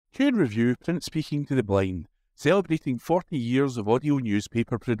Q Review, print speaking to the blind, celebrating 40 years of audio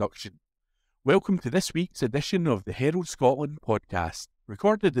newspaper production. Welcome to this week's edition of the Herald Scotland Podcast,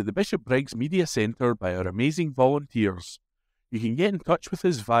 recorded at the Bishop Briggs Media Centre by our amazing volunteers. You can get in touch with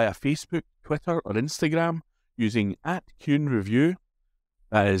us via Facebook, Twitter or Instagram using @CuneReview,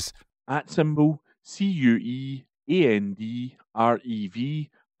 that is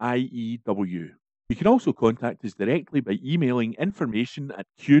 @CuandReview. You can also contact us directly by emailing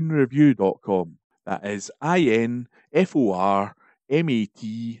information@cunereview.com. That is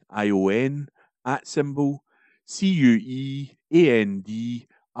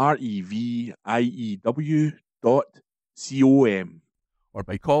or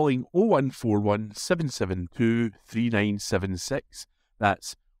by calling 0141 772 3976.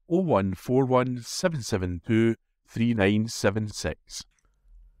 That's 0141 772 3976.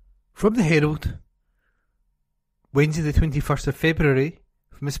 From the Herald, Wednesday the 21st of February,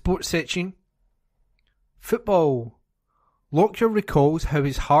 from the sports section. Football. Lockyer recalls how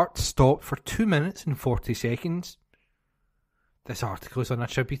his heart stopped for 2 minutes and 40 seconds. This article is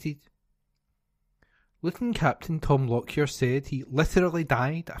unattributed. Lieutenant Captain Tom Lockyer said he literally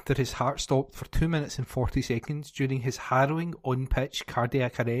died after his heart stopped for 2 minutes and 40 seconds during his harrowing on-pitch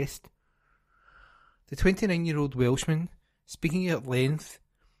cardiac arrest. The 29-year-old Welshman, speaking at length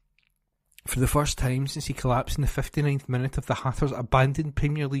for the first time since he collapsed in the 59th minute of the Hatters' abandoned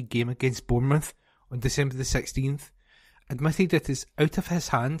Premier League game against Bournemouth on December the 16th, admitted it is out of his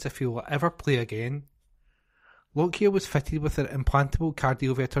hands if he will ever play again. Lockyer was fitted with an implantable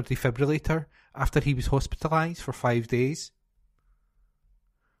cardioverter defibrillator after he was hospitalised for 5 days.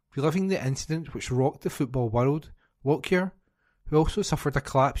 Reliving the incident which rocked the football world, Lockyer, who also suffered a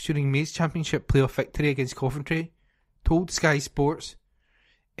collapse during May's Championship playoff victory against Coventry, told Sky Sports,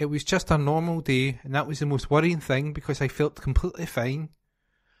 "It was just a normal day, and that was the most worrying thing because I felt completely fine.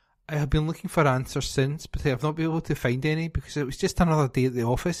 I have been looking for answers since, but I have not been able to find any because it was just another day at the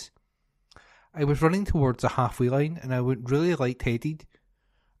office. I was running towards the halfway line and I went really light-headed.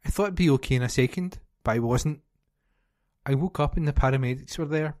 I thought it'd be okay in a second, but I wasn't. I woke up and the paramedics were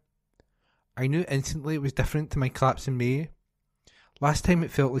there. I knew instantly it was different to my collapse in May. Last time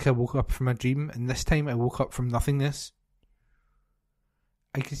it felt like I woke up from a dream, and this time I woke up from nothingness.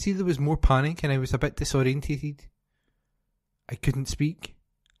 I could see there was more panic and I was a bit disorientated. I couldn't speak.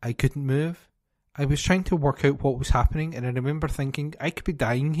 I couldn't move. I was trying to work out what was happening, and I remember thinking, I could be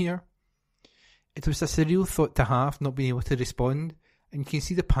dying here. It was a surreal thought to have, not being able to respond, and you can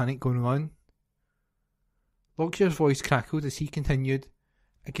see the panic going on." Lockyer's voice crackled as he continued,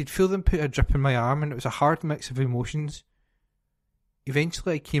 "I could feel them put a drip in my arm, and it was a hard mix of emotions.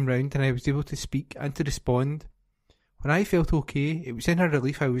 Eventually I came round and I was able to speak and to respond. When I felt okay, it was in a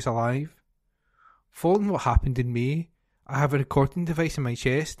relief I was alive. Following what happened in May, I have a recording device in my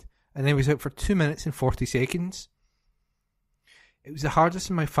chest, and I was out for 2 minutes and 40 seconds. It was the hardest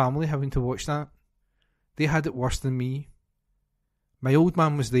in my family having to watch that. They had it worse than me. My old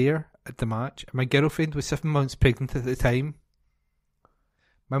man was there at the match, and my girlfriend was 7 months pregnant at the time.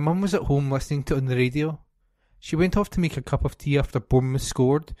 My mum was at home listening to it on the radio. She went off to make a cup of tea after Bournemouth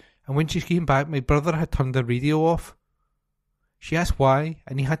scored, and when she came back, my brother had turned the radio off. She asked why,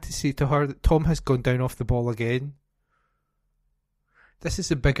 and he had to say to her that Tom has gone down off the ball again. This is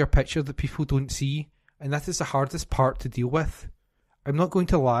the bigger picture that people don't see, and that is the hardest part to deal with. I'm not going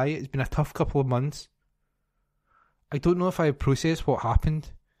to lie, it's been a tough couple of months. I don't know if I have processed what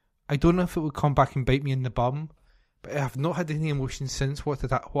happened. I don't know if it will come back and bite me in the bum, but I have not had any emotions since what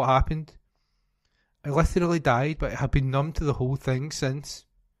happened. I literally died, but I have been numb to the whole thing since."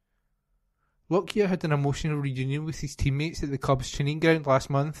 Lockyer had an emotional reunion with his teammates at the club's training ground last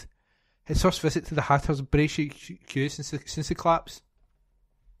month, his first visit to the Hatters' British HQ since the collapse.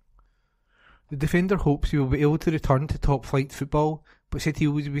 The defender hopes he will be able to return to top-flight football, but said he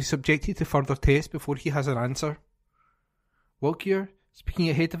will be subjected to further tests before he has an answer. Lockyer, speaking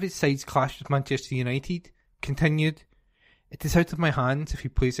ahead of his side's clash with Manchester United, continued, "It is out of my hands if he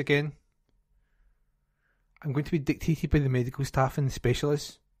plays again. I'm going to be dictated by the medical staff and the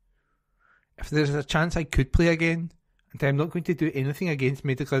specialists. If there is a chance I could play again, and I am not going to do anything against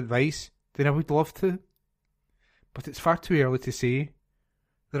medical advice, then I would love to. But it's far too early to say.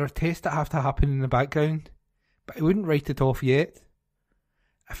 There are tests that have to happen in the background, but I wouldn't write it off yet.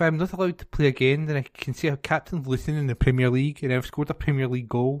 If I am not allowed to play again, then I can say I've captained Luton in the Premier League and I've scored a Premier League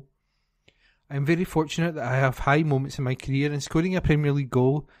goal. I am very fortunate that I have high moments in my career, and scoring a Premier League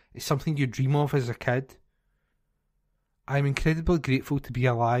goal is something you dream of as a kid. I am incredibly grateful to be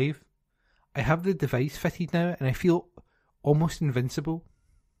alive. I have the device fitted now and I feel almost invincible."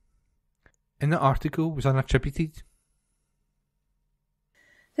 And the article was unattributed.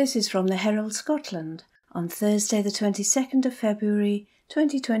 This is from the Herald Scotland on Thursday the 22nd of February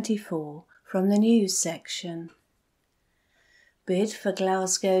 2024 from the news section. Bid for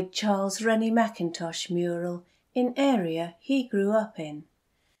Glasgow Charles Rennie Mackintosh mural in area he grew up in.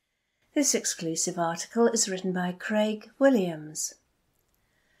 This exclusive article is written by Craig Williams.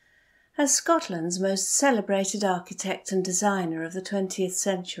 As Scotland's most celebrated architect and designer of the 20th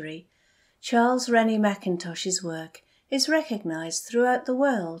century, Charles Rennie Mackintosh's work is recognised throughout the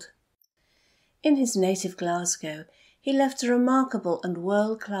world. In his native Glasgow, he left a remarkable and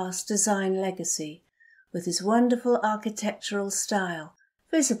world-class design legacy, with his wonderful architectural style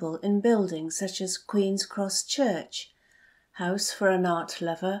visible in buildings such as Queen's Cross Church, House for an Art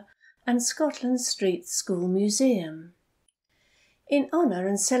Lover, and Scotland Street School Museum. In honour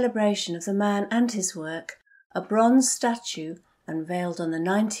and celebration of the man and his work, a bronze statue, unveiled on the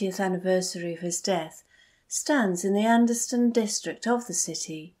 90th anniversary of his death, stands in the Anderston district of the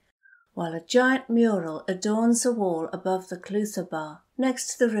city, while a giant mural adorns the wall above the Clutha Bar next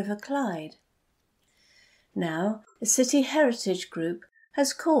to the River Clyde. Now, the City Heritage Group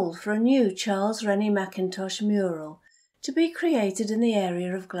has called for a new Charles Rennie Mackintosh mural to be created in the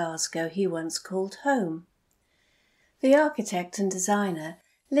area of Glasgow he once called home. The architect and designer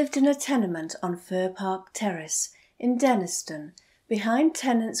lived in a tenement on Fir Park Terrace in Denniston, behind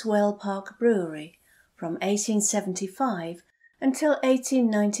Tennant's Well Park Brewery, from 1875 until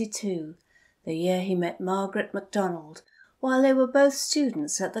 1892, the year he met Margaret MacDonald, while they were both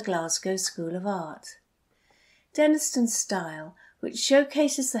students at the Glasgow School of Art. Denniston's style, which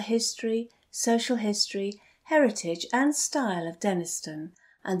showcases the history, social history, heritage and style of Denniston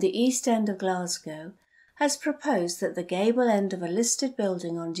and the East End of Glasgow, has proposed that the gable end of a listed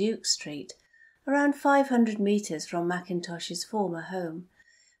building on Duke Street, around 500 metres from Mackintosh's former home,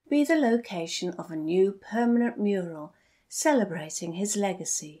 be the location of a new permanent mural celebrating his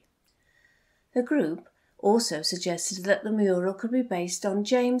legacy. The group also suggested that the mural could be based on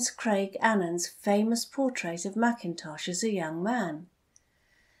James Craig Annan's famous portrait of Mackintosh as a young man.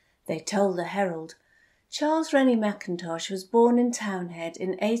 They told the Herald, Charles Rennie Mackintosh was born in Townhead in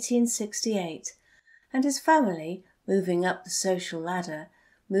 1868, and his family, moving up the social ladder,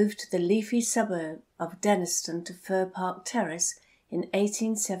 moved to the leafy suburb of Denniston to Fir Park Terrace in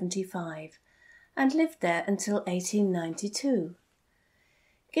 1875, and lived there until 1892.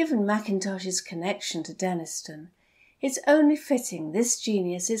 Given Mackintosh's connection to Denniston, it's only fitting this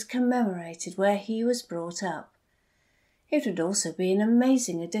genius is commemorated where he was brought up. It would also be an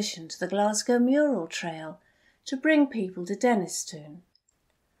amazing addition to the Glasgow Mural Trail to bring people to Denniston.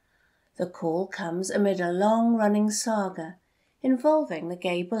 The call comes amid a long-running saga involving the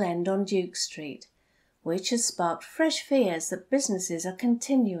gable end on Duke Street, which has sparked fresh fears that businesses are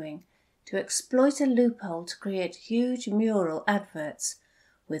continuing to exploit a loophole to create huge mural adverts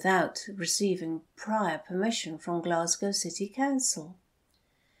without receiving prior permission from Glasgow City Council.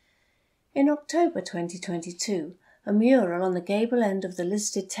 In October 2022, a mural on the gable end of the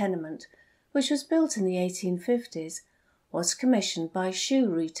listed tenement, which was built in the 1850s, was commissioned by shoe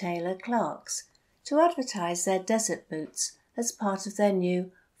retailer Clarks to advertise their desert boots as part of their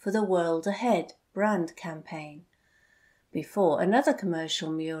new For the World Ahead brand campaign, before another commercial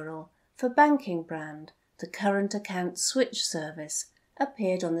mural for banking brand, the Current Account Switch service,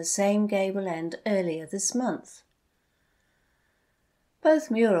 appeared on the same gable end earlier this month. Both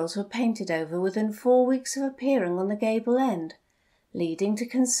murals were painted over within 4 weeks of appearing on the gable end, leading to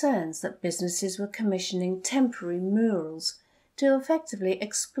concerns that businesses were commissioning temporary murals to effectively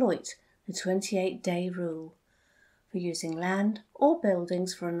exploit the 28-day rule for using land or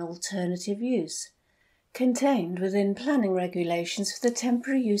buildings for an alternative use, contained within planning regulations for the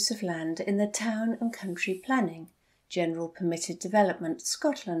temporary use of land in the Town and Country Planning, General Permitted Development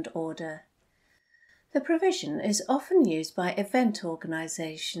Scotland Order. The provision is often used by event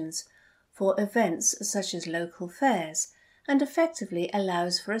organisations for events such as local fairs and effectively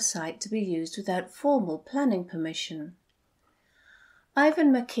allows for a site to be used without formal planning permission.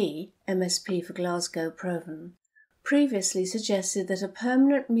 Ivan McKee, MSP for Glasgow Provan, previously suggested that a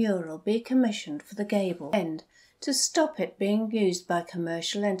permanent mural be commissioned for the gable end to stop it being used by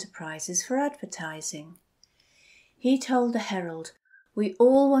commercial enterprises for advertising. He told the Herald, "We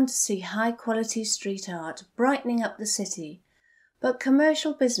all want to see high-quality street art brightening up the city, but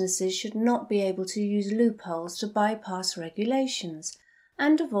commercial businesses should not be able to use loopholes to bypass regulations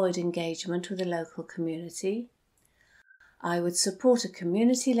and avoid engagement with the local community. I would support a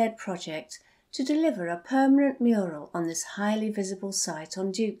community-led project to deliver a permanent mural on this highly visible site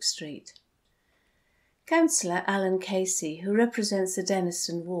on Duke Street." Councillor Alan Casey, who represents the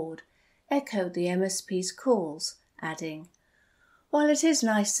Denniston ward, echoed the MSP's calls, adding, While it is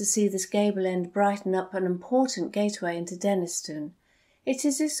nice to see this gable end brighten up an important gateway into Denistone, it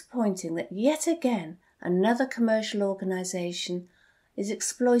is disappointing that yet again another commercial organisation is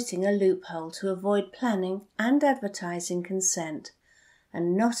exploiting a loophole to avoid planning and advertising consent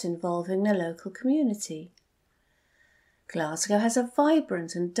and not involving the local community. Glasgow has a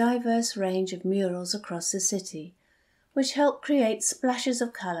vibrant and diverse range of murals across the city, which help create splashes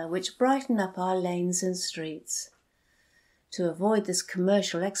of colour which brighten up our lanes and streets. To avoid this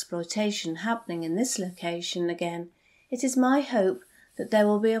commercial exploitation happening in this location again, it is my hope that there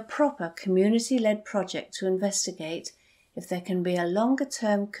will be a proper community-led project to investigate if there can be a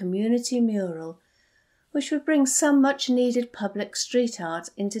longer-term community mural which would bring some much-needed public street art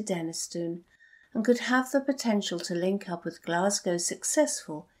into Denistone and could have the potential to link up with Glasgow's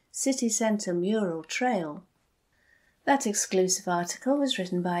successful city centre mural trail. That exclusive article was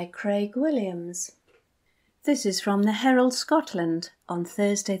written by Craig Williams. This is from the Herald Scotland on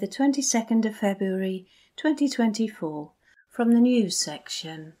Thursday the 22nd of February 2024 from the news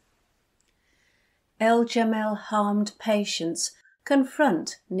section. El Jamel harmed patients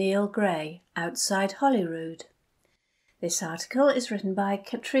confront Neil Gray outside Holyrood. This article is written by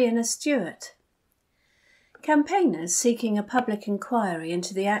Katrina Stewart. Campaigners seeking a public inquiry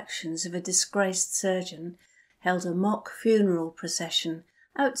into the actions of a disgraced surgeon held a mock funeral procession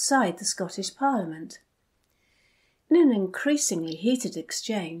outside the Scottish Parliament. In an increasingly heated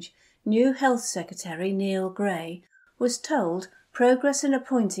exchange, new Health Secretary Neil Gray was told progress in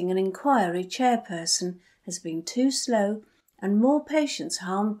appointing an inquiry chairperson has been too slow and more patients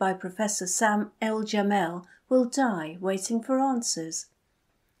harmed by Professor Sam El Jamel will die waiting for answers.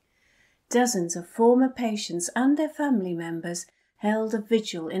 Dozens of former patients and their family members held a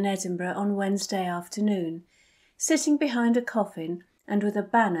vigil in Edinburgh on Wednesday afternoon, sitting behind a coffin and with a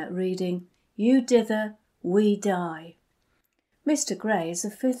banner reading, "You dither, we die." Mr Gray is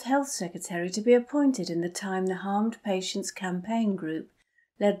the fifth Health Secretary to be appointed in the time the Harmed Patients Campaign Group,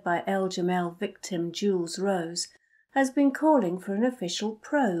 led by El Jamel victim Jules Rose, has been calling for an official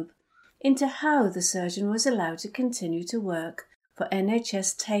probe into how the surgeon was allowed to continue to work for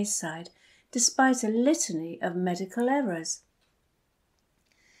NHS Tayside despite a litany of medical errors.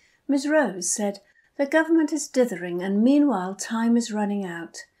 Ms Rose said, "The government is dithering and meanwhile time is running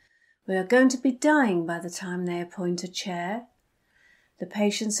out. We are going to be dying by the time they appoint a chair. The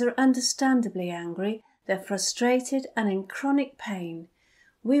patients are understandably angry, they're frustrated and in chronic pain.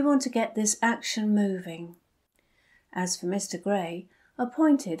 We want to get this action moving." As for Mr Gray,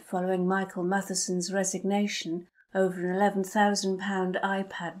 appointed following Michael Matheson's resignation over an £11,000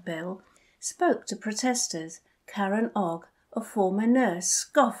 iPad bill, spoke to protesters. Karen Ogg, a former nurse,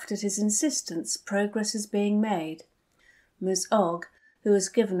 scoffed at his insistence progress is being made. Ms Ogg, who was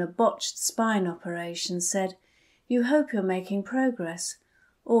given a botched spine operation, said, "You hope you're making progress.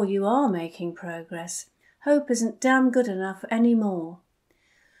 Or you are making progress. Hope isn't damn good enough anymore."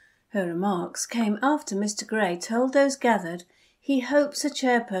 Her remarks came after Mr Gray told those gathered he hopes a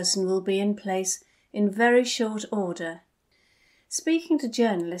chairperson will be in place in very short order. Speaking to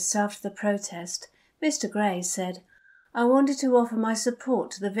journalists after the protest, Mr Gray said, "I wanted to offer my support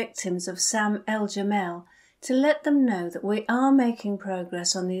to the victims of Sam El Jamel to let them know that we are making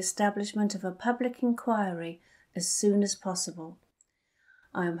progress on the establishment of a public inquiry as soon as possible.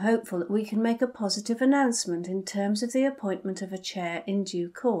 I am hopeful that we can make a positive announcement in terms of the appointment of a chair in due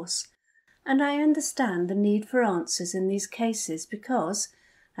course, and I understand the need for answers in these cases because,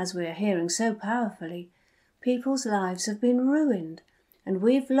 as we are hearing so powerfully, people's lives have been ruined, and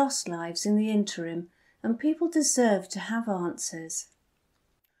we've lost lives in the interim, and people deserve to have answers."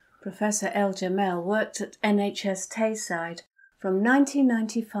 Professor El Jamel worked at NHS Tayside from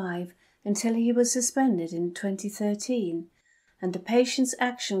 1995 until he was suspended in 2013, and the Patients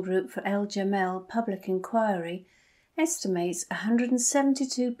Action Group for El Jamel Public Inquiry estimates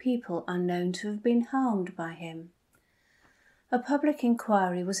 172 people are known to have been harmed by him. A public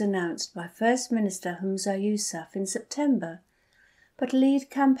inquiry was announced by First Minister Humza Yousaf in September, but lead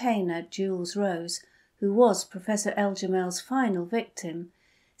campaigner Jules Rose, who was Professor El Jamel's final victim,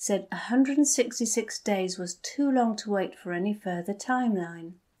 said 166 days was too long to wait for any further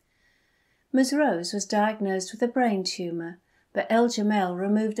timeline. Ms Rose was diagnosed with a brain tumour, but El Jamel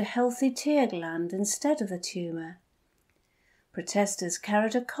removed a healthy tear gland instead of the tumour. Protesters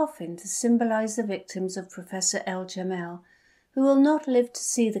carried a coffin to symbolise the victims of Professor El Jamel, who will not live to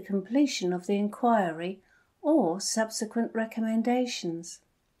see the completion of the inquiry or subsequent recommendations.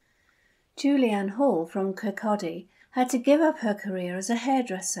 Julianne Hall from Kirkcaldy had to give up her career as a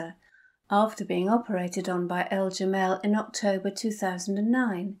hairdresser after being operated on by El Jamel in October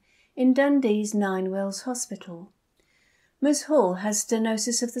 2009 in Dundee's Ninewells Hospital. Miss Hall has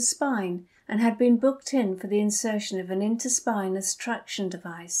stenosis of the spine and had been booked in for the insertion of an interspinous traction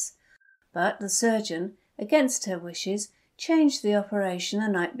device, but the surgeon, against her wishes, changed the operation the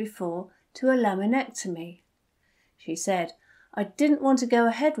night before to a laminectomy. She said, "I didn't want to go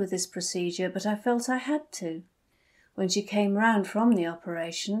ahead with this procedure, but I felt I had to." When she came round from the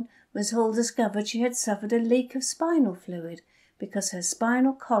operation, Miss Hall discovered she had suffered a leak of spinal fluid because her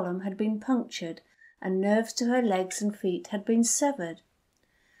spinal column had been punctured and nerves to her legs and feet had been severed.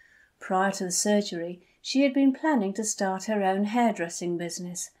 Prior to the surgery, she had been planning to start her own hairdressing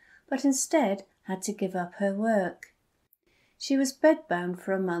business, but instead had to give up her work. She was bedbound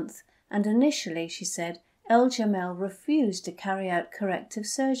for a month, and initially, she said, El Jamel refused to carry out corrective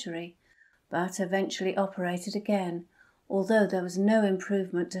surgery, but eventually operated again, although there was no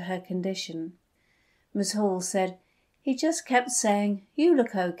improvement to her condition. Miss Hall said, "He just kept saying, 'You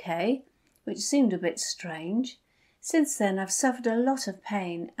look okay,' which seemed a bit strange. Since then I've suffered a lot of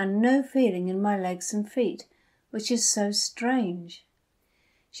pain and no feeling in my legs and feet, which is so strange."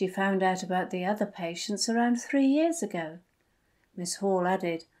 She found out about the other patients around 3 years ago. Miss Hall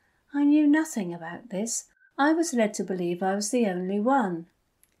added, "I knew nothing about this. I was led to believe I was the only one."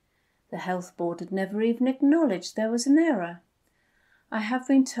 The health board had never even acknowledged there was an error. "I have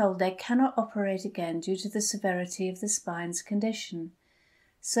been told they cannot operate again due to the severity of the spine's condition.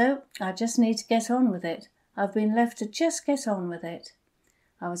 So I just need to get on with it. I've been left to just get on with it."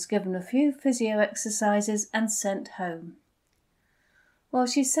 I was given a few physio exercises and sent home. While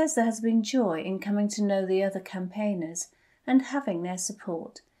she says there has been joy in coming to know the other campaigners and having their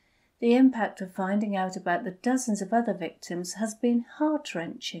support, the impact of finding out about the dozens of other victims has been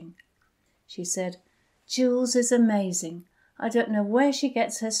heart-wrenching. She said, "Jules is amazing. I don't know where she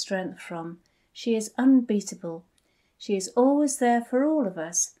gets her strength from. She is unbeatable. She is always there for all of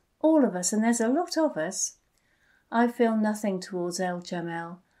us, and there's a lot of us. I feel nothing towards El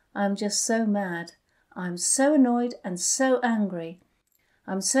Jamel. I am just so mad. I am so annoyed and so angry.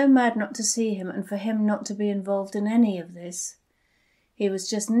 I'm so mad not to see him and for him not to be involved in any of this. He was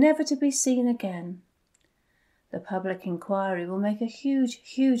just never to be seen again." The public inquiry will make a huge,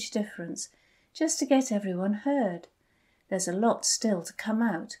 huge difference just to get everyone heard. There's a lot still to come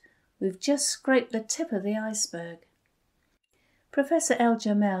out. We've just scraped the tip of the iceberg. Professor El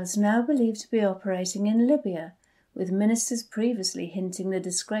Jamel is now believed to be operating in Libya, with ministers previously hinting the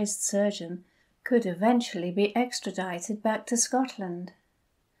disgraced surgeon could eventually be extradited back to Scotland.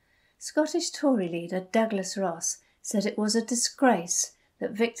 Scottish Tory leader Douglas Ross said it was a disgrace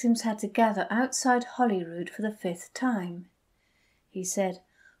that victims had to gather outside Holyrood for the 5th time. He said,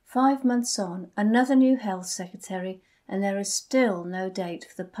 5 months on, another new health secretary, and there is still no date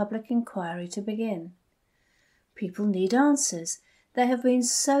for the public inquiry to begin. People need answers. They have been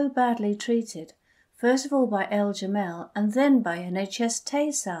so badly treated, first of all by El Jamel and then by NHS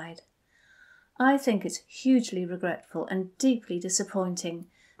Tayside. I think it's hugely regretful and deeply disappointing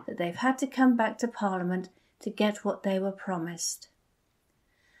that they've had to come back to Parliament to get what they were promised.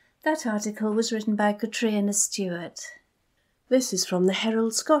 That article was written by Katrina Stewart. This is from the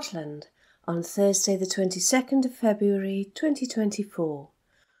Herald Scotland on Thursday the 22nd of February 2024,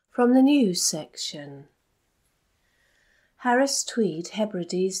 from the news section. Harris Tweed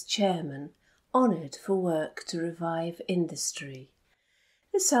Hebrides chairman honoured for work to revive industry.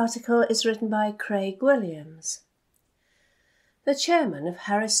 This article is written by Craig Williams. The chairman of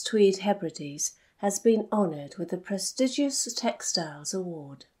Harris Tweed Hebrides has been honoured with the prestigious Textiles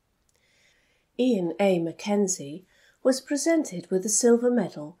Award. Ian A. Mackenzie was presented with the silver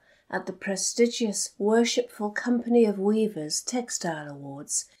medal at the prestigious Worshipful Company of Weavers Textile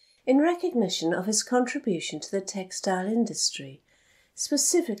Awards in recognition of his contribution to the textile industry,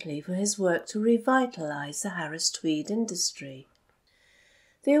 specifically for his work to revitalise the Harris Tweed industry.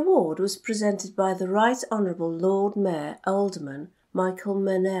 The award was presented by the Right Honourable Lord Mayor Alderman Michael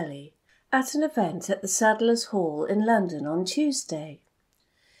Manelli at an event at the Sadler's Hall in London on Tuesday.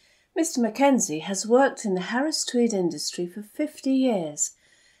 Mr. Mackenzie has worked in the Harris Tweed industry for 50 years,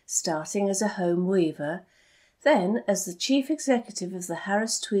 starting as a home weaver, then as the Chief Executive of the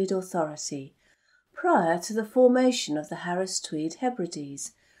Harris Tweed Authority, prior to the formation of the Harris Tweed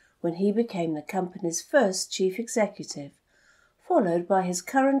Hebrides, when he became the company's first Chief Executive, followed by his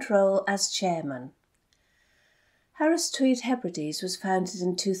current role as Chairman. Harris Tweed Hebrides was founded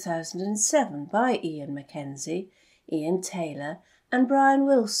in 2007 by Ian Mackenzie, Ian Taylor and Brian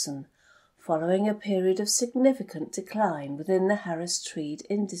Wilson, following a period of significant decline within the Harris Tweed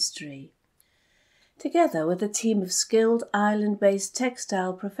industry. Together with a team of skilled island-based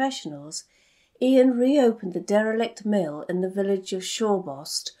textile professionals, Ian reopened the derelict mill in the village of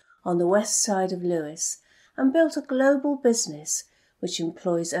Shawbost on the west side of Lewis and built a global business which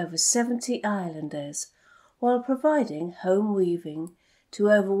employs over 70 islanders, while providing home weaving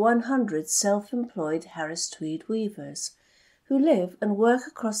to over 100 self-employed Harris Tweed weavers, who live and work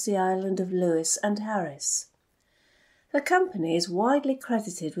across the island of Lewis and Harris. The company is widely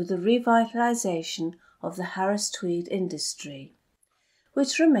credited with the revitalisation of the Harris Tweed industry,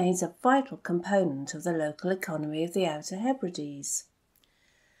 which remains a vital component of the local economy of the Outer Hebrides.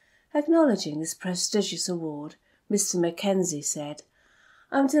 Acknowledging this prestigious award, Mr Mackenzie said,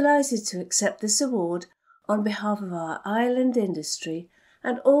 "I'm delighted to accept this award on behalf of our island industry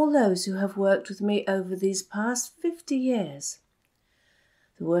and all those who have worked with me over these past 50 years.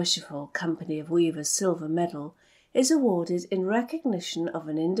 The Worshipful Company of Weavers Silver Medal is awarded in recognition of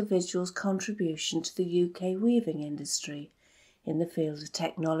an individual's contribution to the UK weaving industry in the field of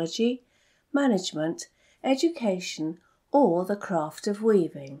technology, management, education, or the craft of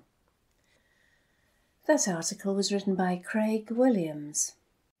weaving." That article was written by Craig Williams.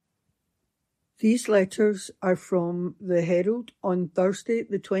 These letters are from the Herald on Thursday,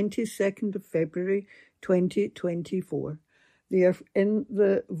 the 22nd of February 2024. They are in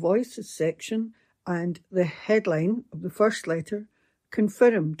the Voices section, and the headline of the first letter,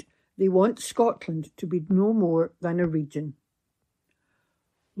 "Confirmed they want Scotland to be no more than a region."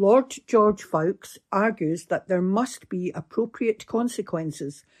 Lord George Fawkes argues that there must be appropriate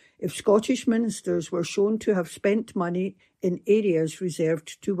consequences if Scottish ministers were shown to have spent money in areas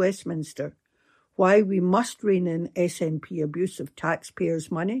reserved to Westminster. Why we must rein in SNP abuse of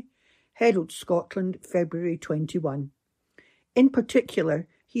taxpayers' money. Herald Scotland, February 21. In particular,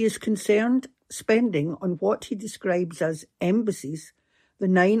 he is concerned spending on what he describes as embassies, the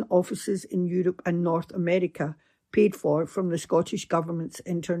 9 offices in Europe and North America paid for from the Scottish Government's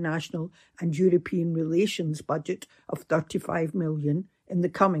international and European relations budget of £35 million in the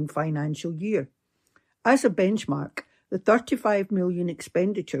coming financial year. As a benchmark, the £35 million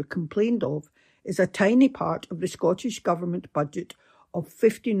expenditure complained of is a tiny part of the Scottish Government budget of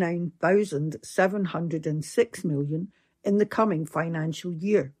 £59,706 million in the coming financial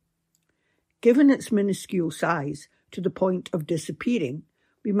year. Given its minuscule size to the point of disappearing,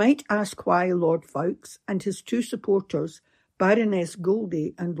 we might ask why Lord Fawkes and his 2 supporters, Baroness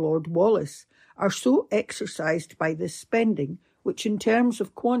Goldie and Lord Wallace, are so exercised by this spending, which in terms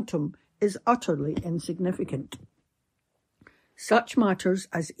of quantum is utterly insignificant. Such matters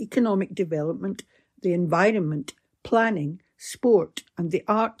as economic development, the environment, planning, sport and the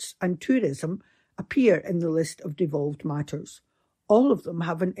arts and tourism appear in the list of devolved matters. All of them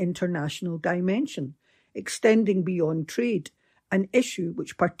have an international dimension, extending beyond trade, an issue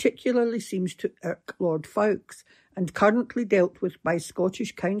which particularly seems to irk Lord Fawkes and currently dealt with by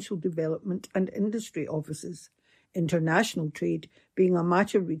Scottish Council Development and Industry offices, international trade being a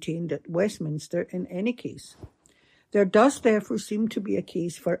matter retained at Westminster in any case. There does therefore seem to be a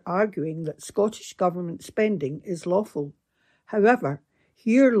case for arguing that Scottish Government spending is lawful. However,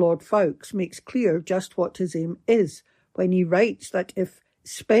 here Lord Fawkes makes clear just what his aim is when he writes that if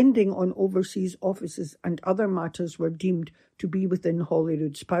spending on overseas offices and other matters were deemed to be within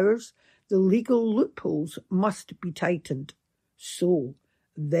Holyrood's powers, the legal loopholes must be tightened. So,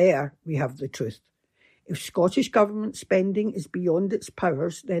 there we have the truth. If Scottish Government spending is beyond its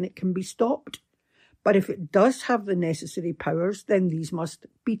powers, then it can be stopped. But if it does have the necessary powers, then these must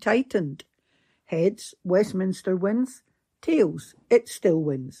be tightened. Heads, Westminster wins. Tails, it still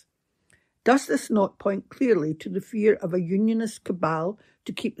wins. Does this not point clearly to the fear of a unionist cabal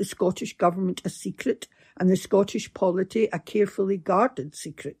to keep the Scottish Government a secret and the Scottish polity a carefully guarded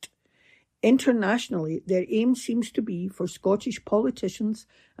secret? Internationally, their aim seems to be for Scottish politicians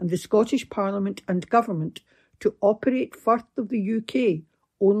and the Scottish Parliament and Government to operate Firth of the UK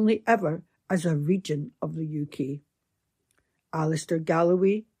only ever as a region of the UK. Alistair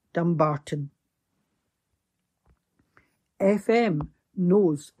Galloway, Dumbarton. FM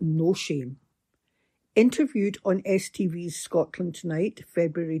knows no shame. Interviewed on STV's Scotland Tonight,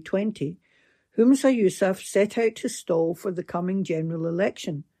 February 20, Humza Yousaf set out to stall for the coming general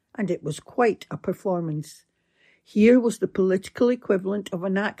election, and it was quite a performance. Here was the political equivalent of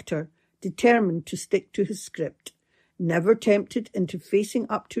an actor determined to stick to his script, never tempted into facing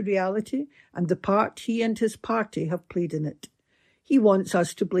up to reality and the part he and his party have played in it. He wants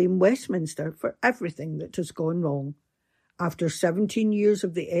us to blame Westminster for everything that has gone wrong. After 17 years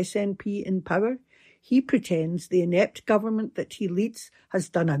of the SNP in power, he pretends the inept government that he leads has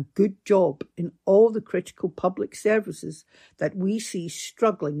done a good job in all the critical public services that we see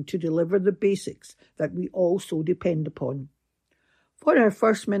struggling to deliver the basics that we all so depend upon. For our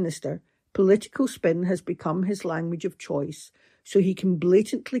First Minister, political spin has become his language of choice, so he can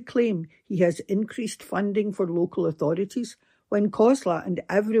blatantly claim he has increased funding for local authorities when COSLA and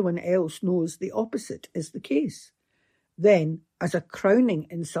everyone else knows the opposite is the case. Then, as a crowning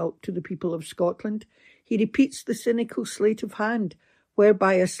insult to the people of Scotland, he repeats the cynical sleight of hand,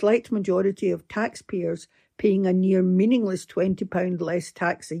 whereby a slight majority of taxpayers paying a near meaningless £20 less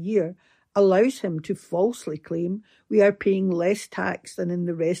tax a year allows him to falsely claim we are paying less tax than in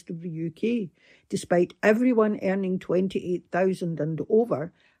the rest of the UK, despite everyone earning £28,000 and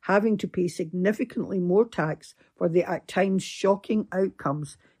over having to pay significantly more tax for the at times shocking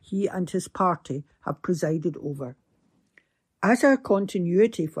outcomes he and his party have presided over. As our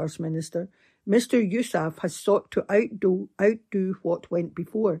continuity First Minister, Mr Yousaf has sought to outdo what went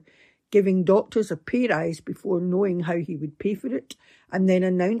before, giving doctors a pay rise before knowing how he would pay for it, and then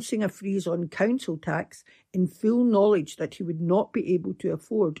announcing a freeze on council tax in full knowledge that he would not be able to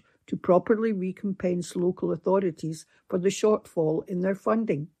afford to properly recompense local authorities for the shortfall in their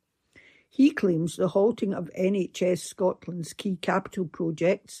funding. He claims the halting of NHS Scotland's key capital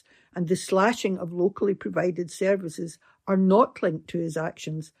projects and the slashing of locally provided services are not linked to his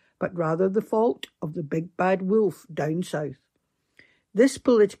actions, but rather the fault of the big bad wolf down south. This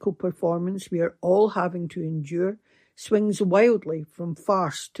political performance we are all having to endure swings wildly from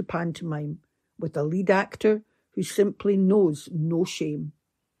farce to pantomime, with a lead actor who simply knows no shame.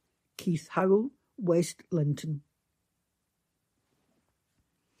 Keith Howell, West Linton.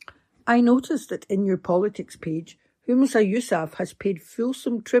 I noticed that in your politics page, Humza Yousaf has paid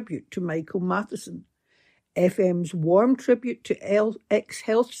fulsome tribute to Michael Matheson, FM's warm tribute to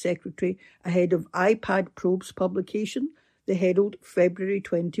ex-Health Secretary ahead of iPad Probe's publication, The Herald, February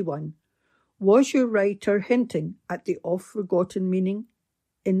 21. Was your writer hinting at the oft-forgotten meaning,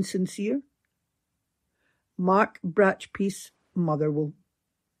 insincere? Mark Bratchpiece, Motherwell.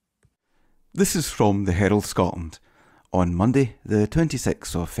 This is from the Herald Scotland on Monday, the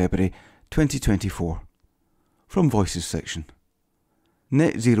 26th of February 2024. From Voices section.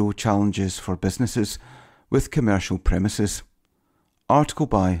 Net Zero challenges for businesses with commercial premises. Article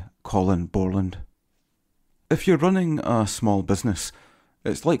by Colin Borland. If you're running a small business,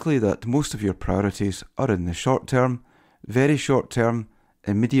 it's likely that most of your priorities are in the short term, very short term,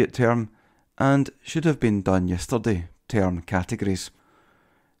 immediate term, and should have been done yesterday term categories.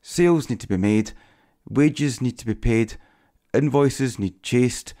 Sales need to be made, wages need to be paid, invoices need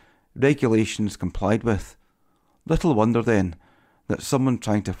chased, regulations complied with. Little wonder then that someone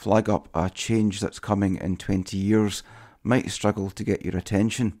trying to flag up a change that's coming in 20 years might struggle to get your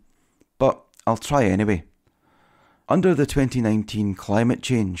attention. But I'll try anyway. Under the 2019 Climate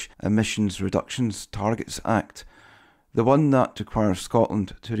Change Emissions Reductions Targets Act, the one that requires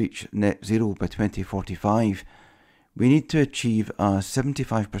Scotland to reach net zero by 2045, we need to achieve a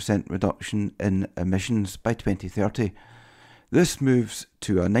 75% reduction in emissions by 2030. This moves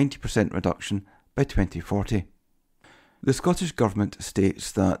to a 90% reduction by 2040. The Scottish Government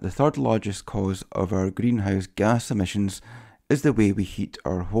states that the third largest cause of our greenhouse gas emissions is the way we heat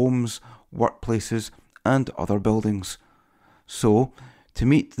our homes, workplaces and other buildings. So, to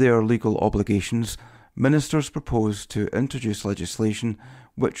meet their legal obligations, ministers propose to introduce legislation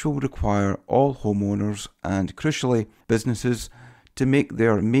which will require all homeowners and, crucially, businesses to make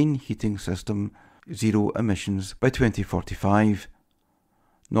their main heating system zero emissions by 2045.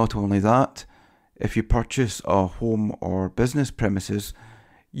 Not only that, if you purchase a home or business premises,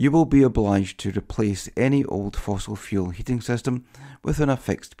 you will be obliged to replace any old fossil fuel heating system within a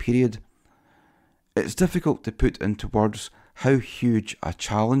fixed period. It's difficult to put into words how huge a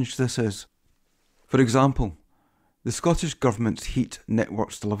challenge this is. For example, the Scottish Government's Heat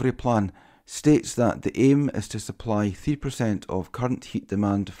Networks Delivery Plan states that the aim is to supply 3% of current heat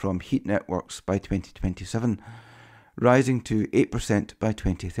demand from heat networks by 2027, rising to 8% by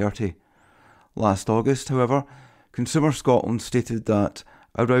 2030. Last August, however, Consumer Scotland stated that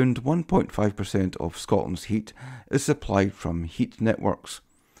around 1.5% of Scotland's heat is supplied from heat networks,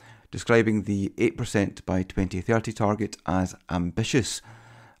 describing the 8% by 2030 target as ambitious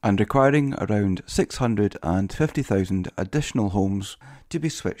and requiring around 650,000 additional homes to be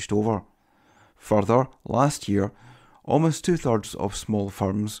switched over. Further, last year, almost 2/3 of small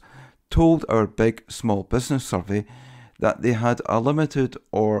firms told our Big Small Business Survey that they had a limited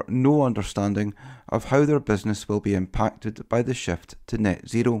or no understanding of how their business will be impacted by the shift to net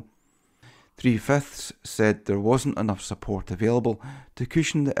zero. 3/5 said there wasn't enough support available to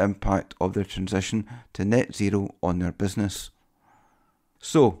cushion the impact of their transition to net zero on their business.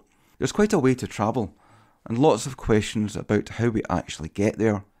 So, there's quite a way to travel, and lots of questions about how we actually get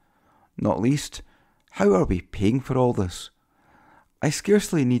there. Not least, how are we paying for all this? I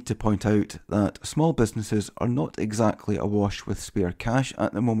scarcely need to point out that small businesses are not exactly awash with spare cash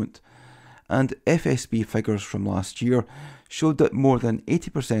at the moment, and FSB figures from last year showed that more than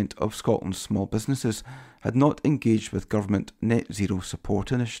 80% of Scotland's small businesses had not engaged with government net zero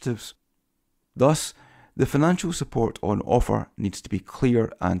support initiatives. Thus, the financial support on offer needs to be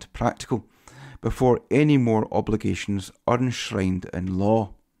clear and practical before any more obligations are enshrined in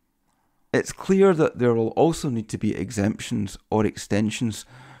law. It's clear that there will also need to be exemptions or extensions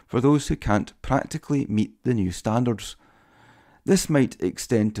for those who can't practically meet the new standards. This might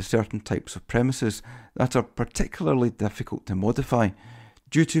extend to certain types of premises that are particularly difficult to modify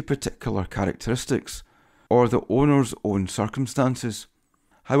due to particular characteristics or the owner's own circumstances.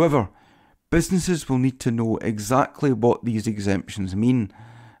 However, businesses will need to know exactly what these exemptions mean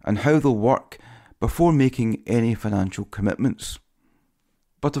and how they'll work before making any financial commitments.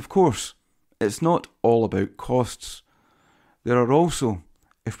 But of course, it's not all about costs. There are also,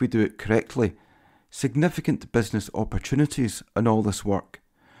 if we do it correctly, significant business opportunities in all this work.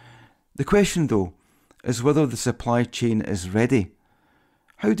 The question, though, is whether the supply chain is ready.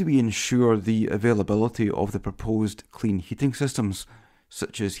 How do we ensure the availability of the proposed clean heating systems,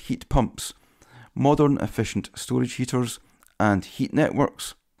 such as heat pumps, modern efficient storage heaters, and heat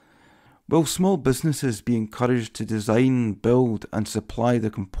networks? Will small businesses be encouraged to design, build and supply the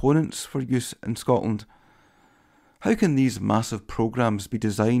components for use in Scotland? How can these massive programmes be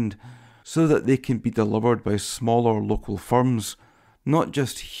designed so that they can be delivered by smaller local firms, not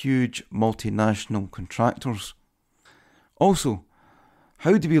just huge multinational contractors? Also,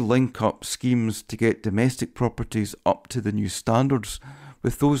 how do we link up schemes to get domestic properties up to the new standards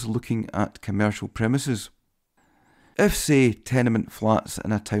with those looking at commercial premises? If, say, tenement flats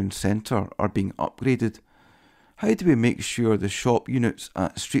in a town centre are being upgraded, how do we make sure the shop units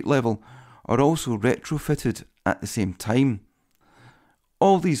at street level are also retrofitted at the same time?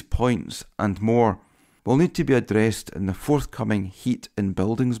 All these points and more will need to be addressed in the forthcoming Heat in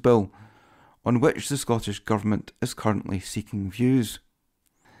Buildings Bill, on which the Scottish Government is currently seeking views.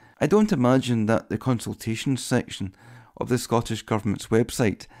 I don't imagine that the consultations section of the Scottish Government's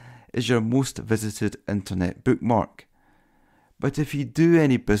website is your most visited internet bookmark. But if you do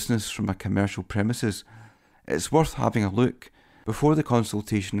any business from a commercial premises, it's worth having a look before the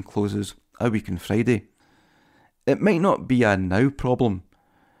consultation closes a week on Friday. It might not be a now problem,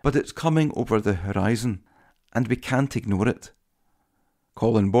 but it's coming over the horizon and we can't ignore it.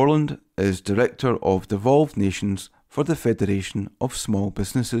 Colin Borland is Director of Devolved Nations for the Federation of Small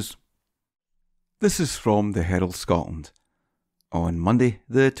Businesses. This is from the Herald Scotland on Monday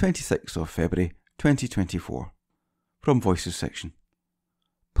the 26th of February 2024. From Voices section.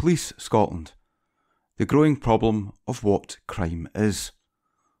 Police Scotland. The growing problem of what crime is.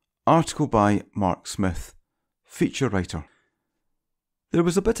 Article by Mark Smith, feature writer. There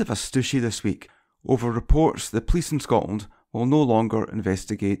was a bit of a stooshy this week over reports the police in Scotland will no longer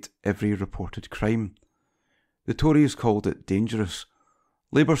investigate every reported crime. The Tories called it dangerous.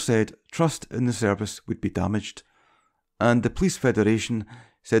 Labour said trust in the service would be damaged. And the Police Federation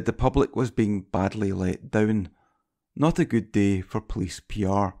said the public was being badly let down. Not a good day for police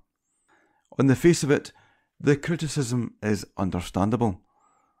PR. On the face of it, the criticism is understandable.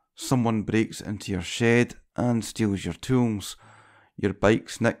 Someone breaks into your shed and steals your tools. Your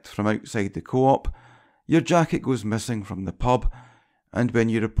bike's nicked from outside the co-op. Your jacket goes missing from the pub. And when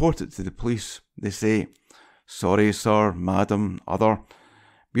you report it to the police, they say, "Sorry sir, madam, other.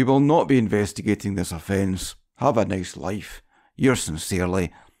 We will not be investigating this offence. Have a nice life. Yours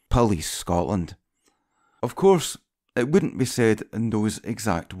sincerely, Police Scotland." Of course, it wouldn't be said in those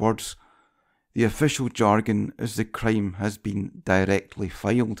exact words. The official jargon is the crime has been directly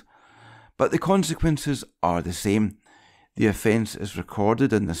filed, but the consequences are the same. The offence is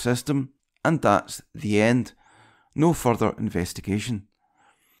recorded in the system, and that's the end. No further investigation.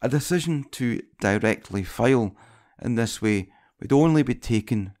 A decision to directly file in this way would only be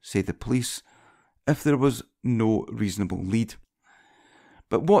taken, say the police, if there was no reasonable lead.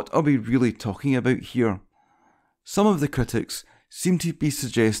 But what are we really talking about here? Some of the critics seem to be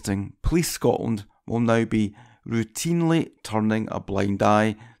suggesting Police Scotland will now be routinely turning a blind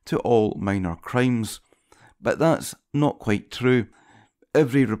eye to all minor crimes. But that's not quite true.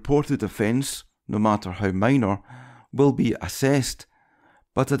 Every reported offence, no matter how minor, will be assessed,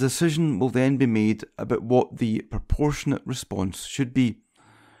 but a decision will then be made about what the proportionate response should be.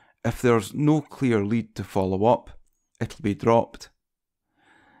 If there's no clear lead to follow up, it'll be dropped.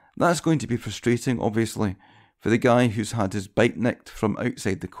 That's going to be frustrating, obviously, for the guy who's had his bike nicked from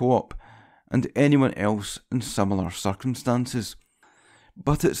outside the co-op and anyone else in similar circumstances.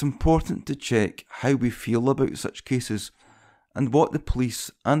 But it's important to check how we feel about such cases and what the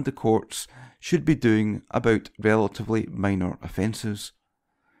police and the courts should be doing about relatively minor offences.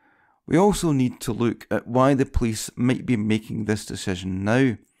 We also need to look at why the police might be making this decision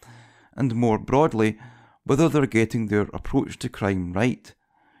now, and more broadly, whether they're getting their approach to crime right.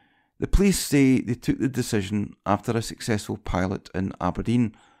 The police say they took the decision after a successful pilot in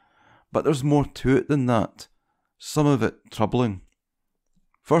Aberdeen, but there's more to it than that, some of it troubling.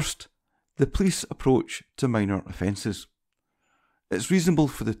 First, the police approach to minor offences. It's reasonable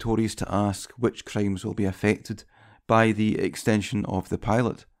for the Tories to ask which crimes will be affected by the extension of the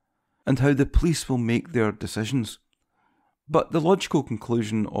pilot, and how the police will make their decisions. But the logical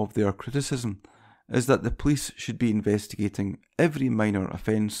conclusion of their criticism is that the police should be investigating every minor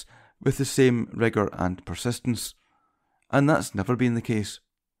offence with the same rigour and persistence, and that's never been the case.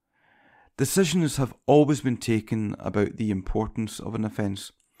 Decisions have always been taken about the importance of an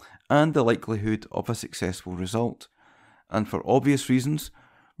offence and the likelihood of a successful result, and for obvious reasons,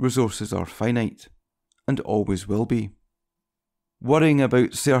 resources are finite, and always will be. Worrying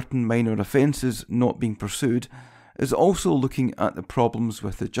about certain minor offences not being pursued is also looking at the problems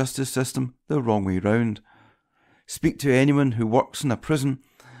with the justice system the wrong way round. Speak to anyone who works in a prison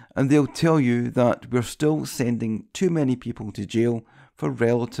and they'll tell you that we're still sending too many people to jail for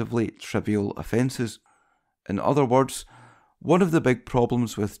relatively trivial offences. In other words, one of the big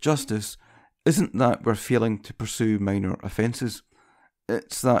problems with justice isn't that we're failing to pursue minor offences.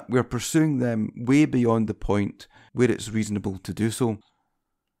 It's that we're pursuing them way beyond the point where it's reasonable to do so.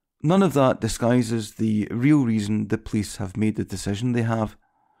 None of that disguises the real reason the police have made the decision they have.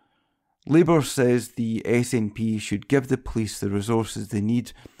 Labour says the SNP should give the police the resources they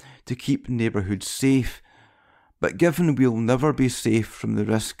need to keep neighbourhoods safe, but given we'll never be safe from the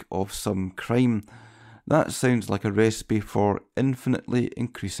risk of some crime, that sounds like a recipe for infinitely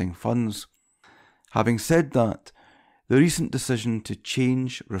increasing funds. Having said that, the recent decision to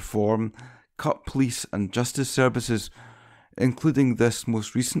change, reform, cut police and justice services, including this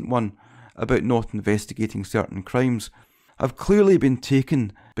most recent one about not investigating certain crimes, have clearly been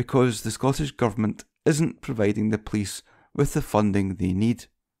taken because the Scottish Government isn't providing the police with the funding they need.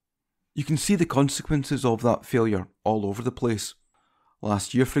 You can see the consequences of that failure all over the place.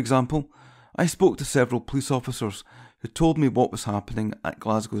 Last year, for example, I spoke to several police officers who told me what was happening at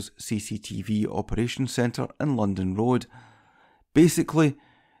Glasgow's CCTV Operations Centre in London Road. Basically,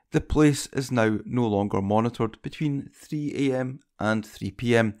 the place is now no longer monitored between 3 AM and 3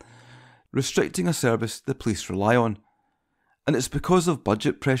 PM, restricting a service the police rely on. And it's because of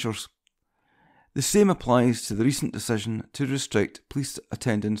budget pressures. The same applies to the recent decision to restrict police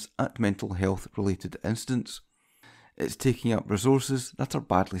attendance at mental health related incidents. It's taking up resources that are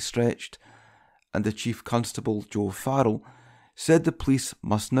badly stretched, and the Chief Constable Joe Farrell said the police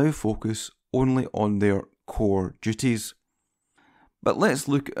must now focus only on their core duties. But let's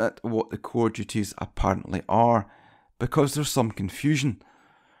look at what the core duties apparently are, because there's some confusion,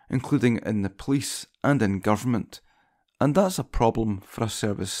 including in the police and in government, and that's a problem for a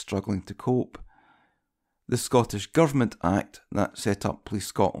service struggling to cope. The Scottish Government Act that set up Police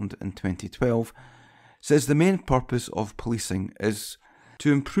Scotland in 2012 says the main purpose of policing is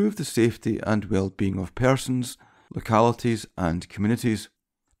to improve the safety and well-being of persons, localities and communities.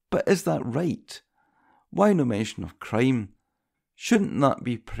 But is that right? Why no mention of crime? Shouldn't that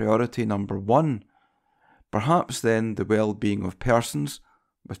be priority number one? Perhaps then the well-being of persons,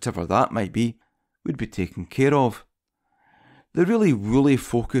 whatever that might be, would be taken care of. The really woolly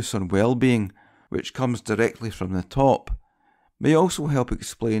focus on well-being, which comes directly from the top, may also help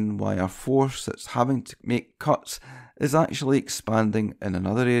explain why a force that's having to make cuts is actually expanding in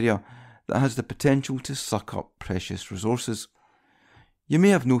another area that has the potential to suck up precious resources. You may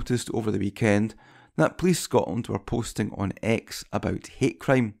have noticed over the weekend that Police Scotland were posting on X about hate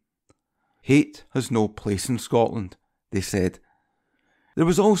crime. Hate has no place in Scotland, they said. There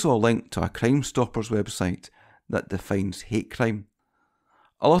was also a link to a Crime Stoppers website that defines hate crime.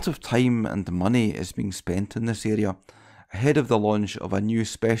 A lot of time and money is being spent in this area ahead of the launch of a new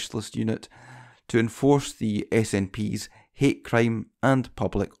specialist unit to enforce the SNP's Hate Crime and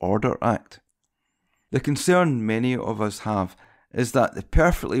Public Order Act. The concern many of us have is that the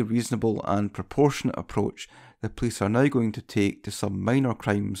perfectly reasonable and proportionate approach the police are now going to take to some minor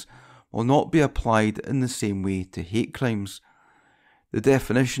crimes will not be applied in the same way to hate crimes. The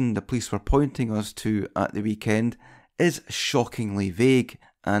definition the police were pointing us to at the weekend is shockingly vague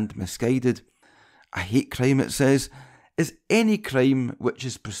and misguided. A hate crime, it says, is any crime which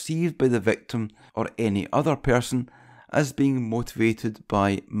is perceived by the victim or any other person as being motivated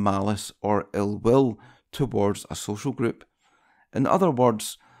by malice or ill will towards a social group. In other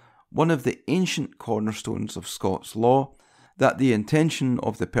words, one of the ancient cornerstones of Scots law that the intention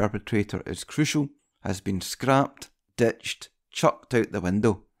of the perpetrator is crucial has been scrapped, ditched, chucked out the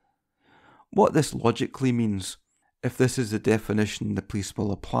window. What this logically means, if this is the definition the police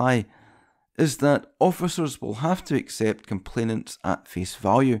will apply, is that officers will have to accept complainants at face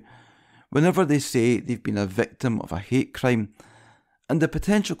value whenever they say they've been a victim of a hate crime, and the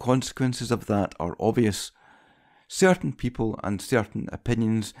potential consequences of that are obvious. Certain people and certain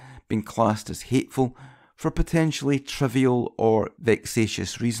opinions being classed as hateful for potentially trivial or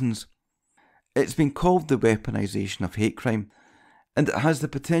vexatious reasons. It's been called the weaponisation of hate crime, and it has the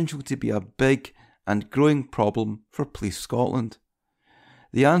potential to be a big and growing problem for Police Scotland.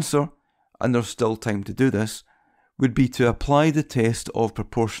 The answer, and there's still time to do this, would be to apply the test of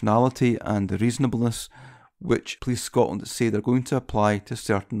proportionality and reasonableness, which Police Scotland say they're going to apply to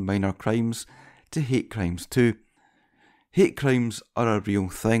certain minor crimes, to hate crimes too. Hate crimes are a real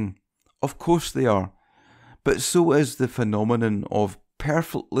thing. Of course they are. But so is the phenomenon of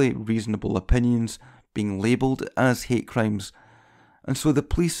perfectly reasonable opinions being labelled as hate crimes, and so the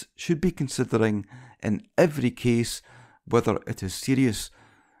police should be considering in every case whether it is serious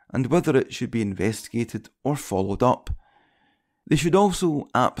and whether it should be investigated or followed up. They should also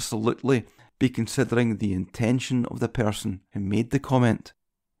absolutely be considering the intention of the person who made the comment.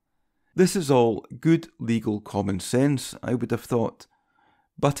 This is all good legal common sense, I would have thought,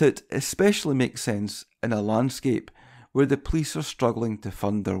 but it especially makes sense in a landscape where the police are struggling to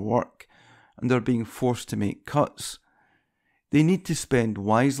fund their work and are being forced to make cuts. They need to spend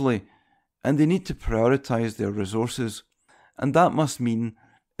wisely and they need to prioritise their resources, and that must mean,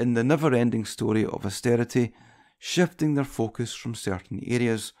 in the never-ending story of austerity, shifting their focus from certain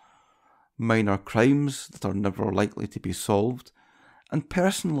areas, minor crimes that are never likely to be solved, and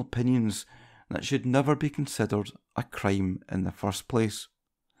personal opinions that should never be considered a crime in the first place.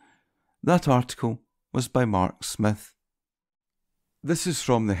 That article was by Mark Smith. This is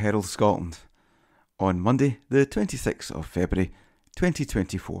from the Herald Scotland on Monday, the 26th of February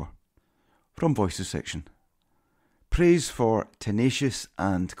 2024, from Voices section. Praise for tenacious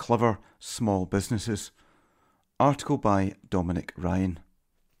and clever small businesses. Article by Dominic Ryan.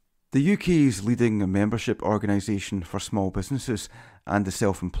 The UK's leading membership organisation for small businesses and the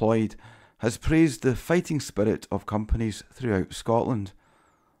self-employed has praised the fighting spirit of companies throughout Scotland.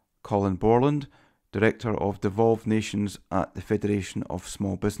 Colin Borland, Director of Devolved Nations at the Federation of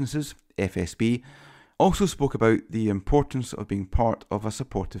Small Businesses, FSB, also spoke about the importance of being part of a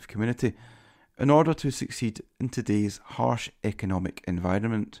supportive community in order to succeed in today's harsh economic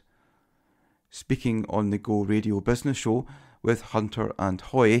environment. Speaking on the Go Radio Business Show with Hunter and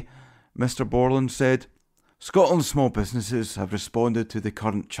Hoy, Mr Borland said, "Scotland's small businesses have responded to the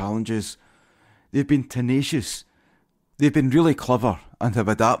current challenges. They've been tenacious. They've been really clever and have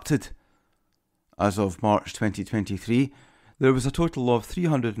adapted." As of March 2023, there was a total of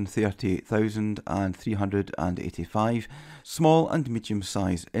 338,385 small and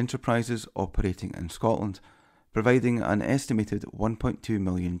medium-sized enterprises operating in Scotland, providing an estimated 1.2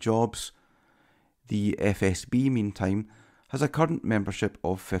 million jobs. The FSB, meantime, has a current membership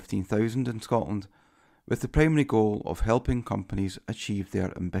of 15,000 in Scotland, with the primary goal of helping companies achieve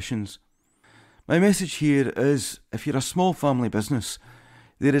their ambitions. My message here is, if you're a small family business,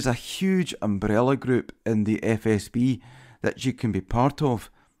 there is a huge umbrella group in the FSB that you can be part of.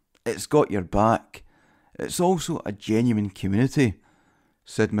 It's got your back. It's also a genuine community,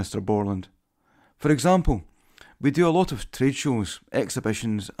 said Mr Borland. For example, we do a lot of trade shows,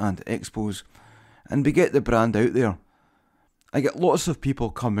 exhibitions and expos, and we get the brand out there. I get lots of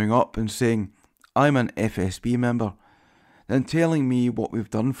people coming up and saying, "I'm an FSB member," then telling me what we've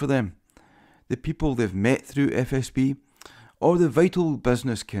done for them, the people they've met through FSB, or the vital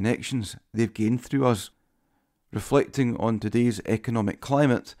business connections they've gained through us. Reflecting on today's economic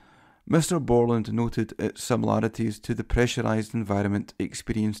climate, Mr Borland noted its similarities to the pressurised environment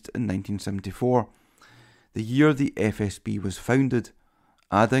experienced in 1974, the year the FSB was founded,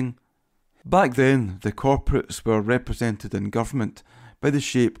 adding, "Back then, the corporates were represented in government by the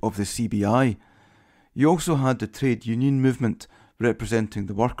shape of the CBI. You also had the trade union movement representing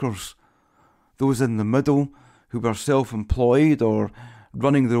the workers. Those in the middle, who were self-employed or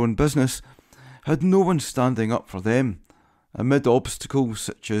running their own business, had no one standing up for them, amid obstacles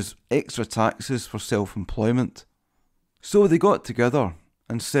such as extra taxes for self-employment. So they got together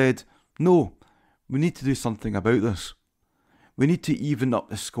and said, no, we need to do something about this. We need to even up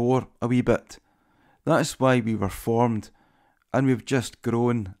the score a wee bit. That's why we were formed, and we've just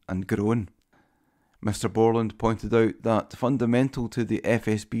grown and grown." Mr Borland pointed out that fundamental to the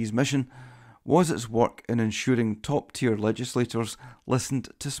FSB's mission was its work in ensuring top-tier legislators listened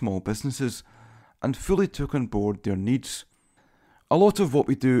to small businesses and fully took on board their needs, A lot of what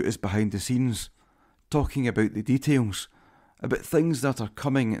we do is behind the scenes, talking about the details, about things that are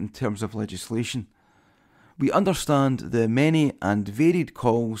coming in terms of legislation. We understand the many and varied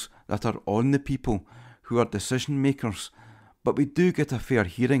calls that are on the people who are decision makers, but we do get a fair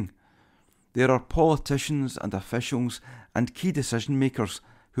hearing. There are politicians and officials and key decision makers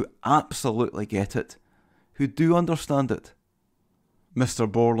who absolutely get it, who do understand it.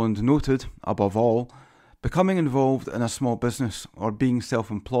 Mr. Borland noted, above all, becoming involved in a small business or being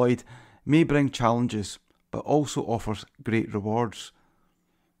self-employed may bring challenges, but also offers great rewards.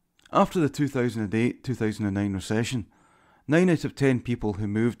 After the 2008-2009 recession, 9 out of 10 people who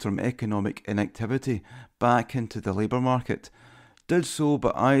moved from economic inactivity back into the labour market did so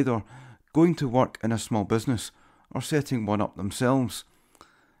by either going to work in a small business or setting one up themselves.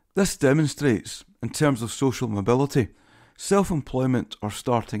 This demonstrates, in terms of social mobility, self-employment or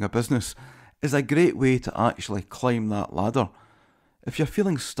starting a business is a great way to actually climb that ladder. If you're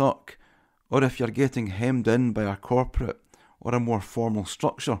feeling stuck, or if you're getting hemmed in by a corporate or a more formal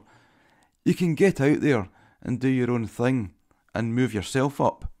structure, you can get out there and do your own thing and move yourself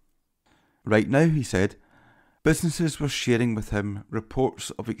up. Right now, he said, businesses were sharing with him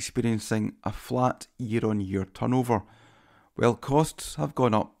reports of experiencing a flat year-on-year turnover, while costs have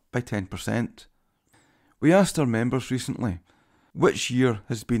gone up by 10%. We asked our members recently, which year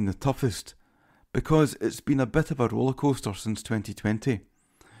has been the toughest, because it's been a bit of a rollercoaster since 2020.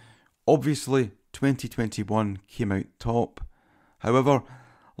 Obviously, 2021 came out top. However,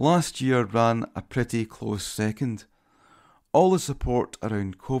 last year ran a pretty close second. All the support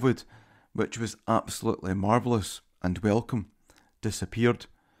around COVID, which was absolutely marvellous and welcome, disappeared.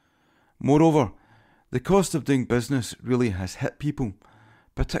 Moreover, the cost of doing business really has hit people,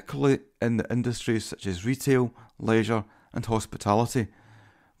 particularly in the industries such as retail, leisure and hospitality,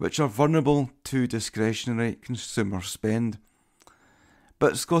 which are vulnerable to discretionary consumer spend.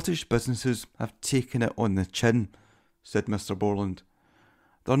 But Scottish businesses have taken it on the chin, said Mr. Borland.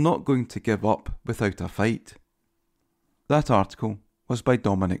 They're not going to give up without a fight. That article was by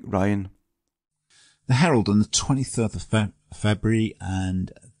Dominic Ryan. The Herald on the 23rd of February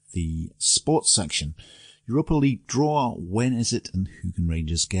and the sports section. Europa League draw, when is it and who can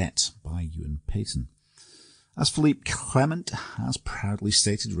Rangers get? By Ewan Payton. As Philippe Clement has proudly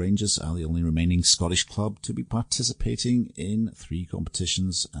stated, Rangers are the only remaining Scottish club to be participating in 3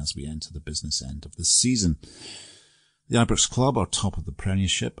 competitions as we enter the business end of the season. The Ibrox club are top of the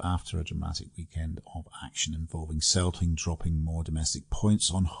Premiership after a dramatic weekend of action involving Celtic dropping more domestic points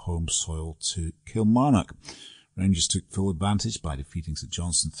on home soil to Kilmarnock. Rangers took full advantage by defeating St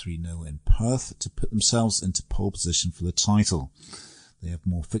Johnstone 3-0 in Perth to put themselves into pole position for the title. They have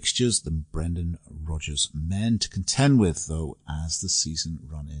more fixtures than Brendan Rodgers' men to contend with, though, as the season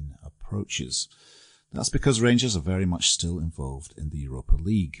run-in approaches. That's because Rangers are very much still involved in the Europa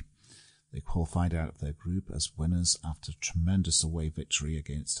League. They qualified out of their group as winners after a tremendous away victory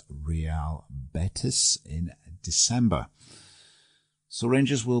against Real Betis in December. So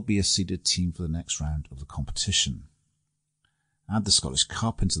Rangers will be a seeded team for the next round of the competition. Add the Scottish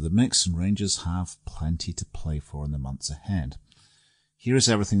Cup into the mix and Rangers have plenty to play for in the months ahead. Here is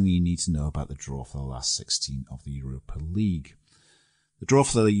everything that you need to know about the draw for the last 16 of the Europa League. The draw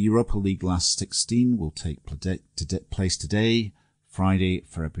for the Europa League last 16 will take place today, Friday,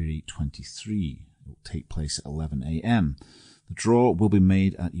 February 23. It will take place at 11 a.m. The draw will be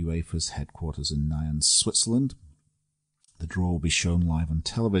made at UEFA's headquarters in Nyon, Switzerland. The draw will be shown live on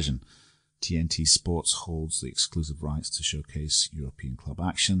television. TNT Sports holds the exclusive rights to showcase European club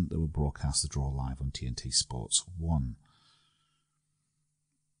action. They will broadcast the draw live on TNT Sports 1.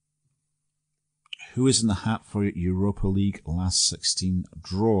 Who is in the hat for Europa League last 16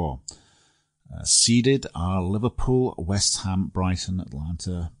 draw? Seeded are Liverpool, West Ham, Brighton,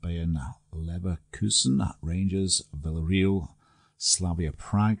 Atlanta, Bayern Leverkusen, Rangers, Villarreal, Slavia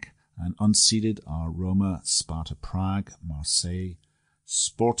Prague, and unseeded are Roma, Sparta Prague, Marseille,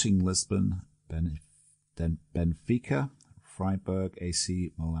 Sporting Lisbon, Benfica, Freiburg,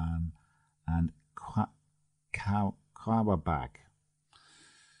 AC Milan, and Qarabag.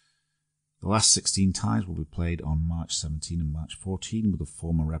 The last 16 ties will be played on March 17 and March 14, with the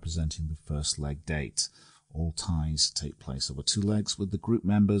former representing the first leg date. All ties take place over 2 legs, with the group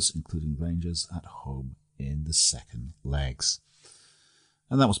members, including Rangers, at home in the second legs.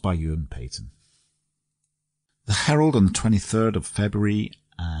 And that was by Ewan Payton. The Herald on the 23rd of February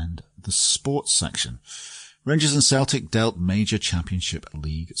and the sports section. Rangers and Celtic dealt major Championship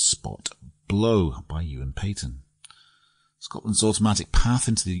League spot blow, by Ewan Payton. Scotland's automatic path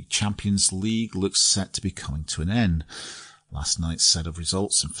into the Champions League looks set to be coming to an end. Last night's set of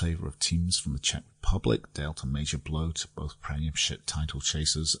results in favour of teams from the Czech Republic dealt a major blow to both Premiership title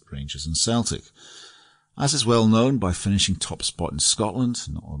chasers Rangers and Celtic. As is well known, by finishing top spot in Scotland,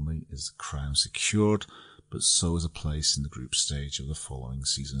 not only is the crown secured, but so is a place in the group stage of the following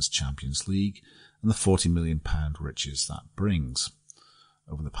season's Champions League and the £40 million riches that brings.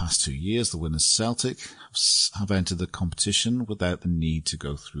 Over the past 2 years, the winners Celtic have entered the competition without the need to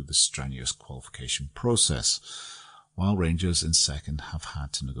go through the strenuous qualification process, while Rangers in second have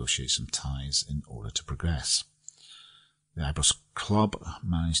had to negotiate some ties in order to progress. The Ibrox club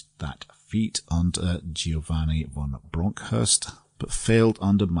managed that feat under Giovanni von Bronckhorst, but failed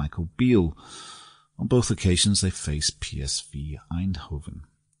under Michael Beale. On both occasions they faced PSV Eindhoven.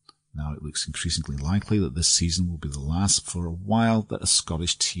 Now it looks increasingly likely that this season will be the last for a while that a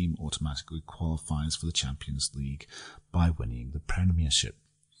Scottish team automatically qualifies for the Champions League by winning the Premiership.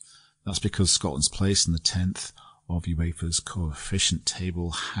 That's because Scotland's place in the 10th of UEFA's coefficient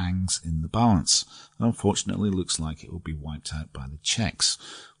table hangs in the balance, and unfortunately looks like it will be wiped out by the Czechs,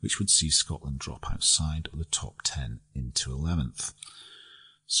 which would see Scotland drop outside of the top 10 into 11th.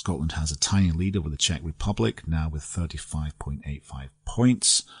 Scotland has a tiny lead over the Czech Republic, now with 35.85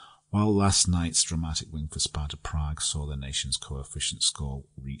 points, while last night's dramatic win for Sparta Prague saw the nation's coefficient score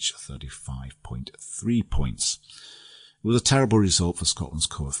reach 35.3 points. It was a terrible result for Scotland's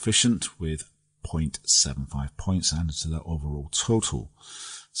coefficient, with 0.75 points added to their overall total.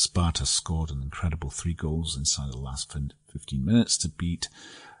 Sparta scored an incredible 3 goals inside the last 15 minutes to beat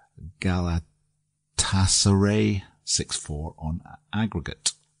Galatasaray 6-4 on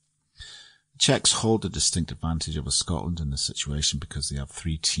aggregate. The Czechs hold a distinct advantage over Scotland in this situation because they have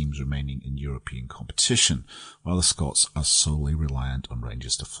 3 teams remaining in European competition, while the Scots are solely reliant on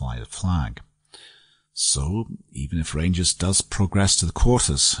Rangers to fly the flag. So, even if Rangers does progress to the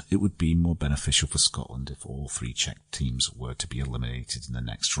quarters, it would be more beneficial for Scotland if all 3 Czech teams were to be eliminated in the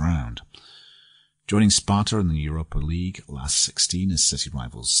next round. Joining Sparta in the Europa League last 16 is city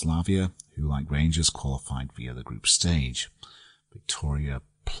rivals Slavia, who like Rangers qualified via the group stage. Victoria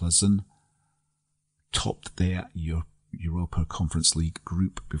Plzeň topped their Europa Conference League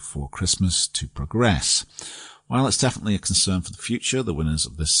group before Christmas to progress. While it's definitely a concern for the future, the winners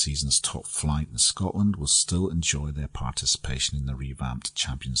of this season's top flight in Scotland will still enjoy their participation in the revamped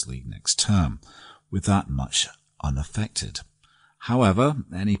Champions League next term, with that much unaffected. However,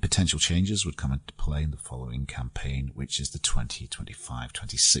 any potential changes would come into play in the following campaign, which is the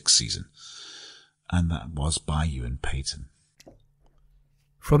 2025-26 season. And that was by Ewan Payton.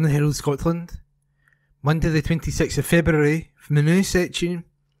 From the Herald Scotland, Monday the 26th of February, from the news section,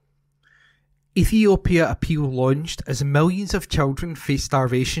 Ethiopia appeal launched as millions of children face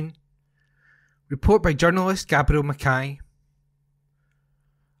starvation. Report by journalist Gabriel Mackay.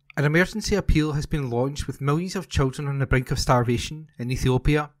 An emergency appeal has been launched with millions of children on the brink of starvation in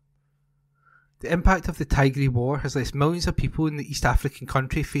Ethiopia. The impact of the Tigray War has left millions of people in the East African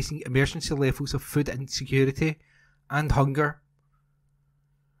country facing emergency levels of food insecurity and hunger.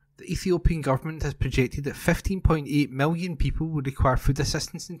 The Ethiopian government has projected that 15.8 million people will require food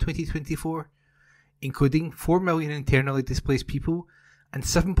assistance in 2024, including 4 million internally displaced people and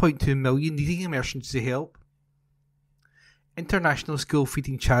 7.2 million needing emergency help. International school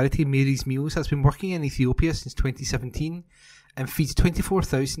feeding charity Mary's Meals has been working in Ethiopia since 2017 and feeds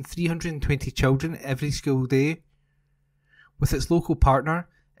 24,320 children every school day. With its local partner,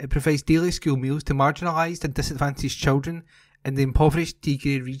 it provides daily school meals to marginalised and disadvantaged children in the impoverished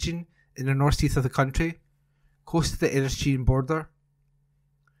Tigray region in the northeast of the country, close to the Eritrean border.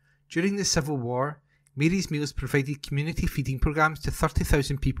 During the civil war, Mary's Meals provided community feeding programmes to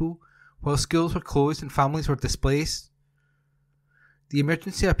 30,000 people while schools were closed and families were displaced. The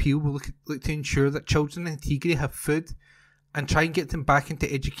emergency appeal will look to ensure that children in Tigray have food and try and get them back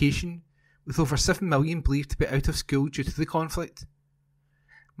into education, with over 7 million believed to be out of school due to the conflict.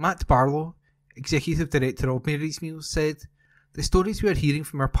 Matt Barlow, Executive Director of Mary's Meals, said, "The stories we are hearing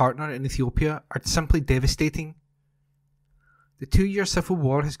from our partner in Ethiopia are simply devastating. The 2-year civil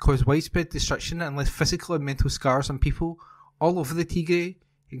war has caused widespread destruction and left physical and mental scars on people all over the Tigray,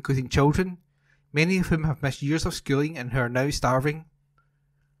 including children, many of whom have missed years of schooling and who are now starving.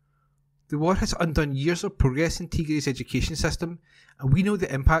 The war has undone years of progress in Tigray's education system, and we know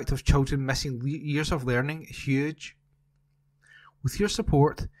the impact of children missing years of learning is huge. With your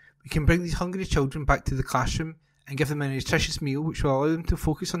support, we can bring these hungry children back to the classroom and give them a nutritious meal which will allow them to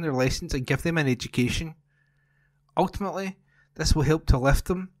focus on their lessons and give them an education. Ultimately, this will help to lift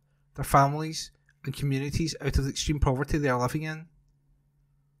them, their families, and communities out of the extreme poverty they are living in.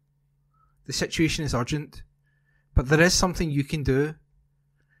 The situation is urgent, but there is something you can do.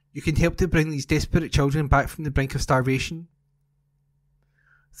 You can help to bring these desperate children back from the brink of starvation.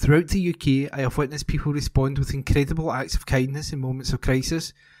 Throughout the UK, I have witnessed people respond with incredible acts of kindness in moments of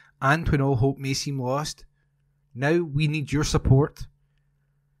crisis and when all hope may seem lost. Now we need your support.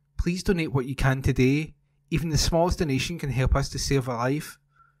 Please donate what you can today. Even the smallest donation can help us to save a life.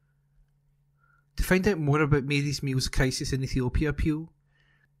 To find out more about Mary's Meals Crisis in Ethiopia appeal,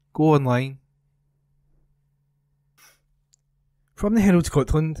 go online. From the Herald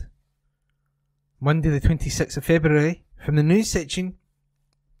Scotland, Monday the 26th of February, from the news section,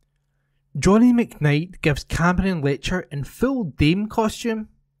 Johnny McKnight gives Cameron lecture in full Dame costume.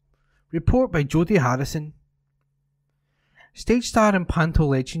 Report by Jodie Harrison. Stage star and panto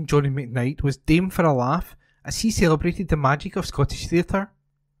legend Johnny McKnight was Dame for a laugh as he celebrated the magic of Scottish theatre.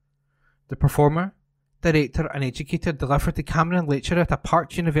 The performer, director and educator delivered the Cameron lecture at a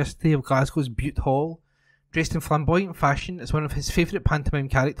Park University of Glasgow's Bute Hall, dressed in flamboyant fashion as one of his favourite pantomime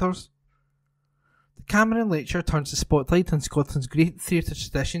characters. The Cameron lecture turns the spotlight on Scotland's great theatre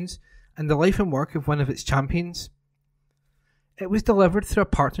traditions and the life and work of one of its champions. It was delivered through a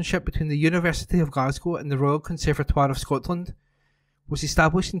partnership between the University of Glasgow and the Royal Conservatoire of Scotland, was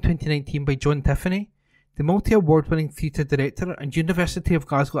established in 2019 by John Tiffany, the multi-award-winning theatre director and University of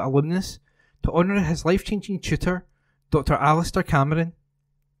Glasgow alumnus, to honour his life-changing tutor, Dr. Alistair Cameron.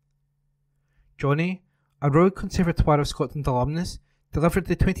 Johnny, a Royal Conservatoire of Scotland alumnus, delivered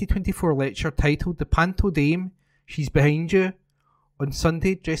the 2024 lecture titled The Panto Dame, She's Behind You, on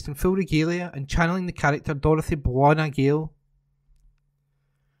Sunday, dressed in full regalia and channeling the character Dorothy Bologna Gale.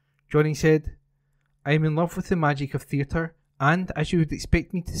 Johnny said, "I am in love with the magic of theatre, and, as you would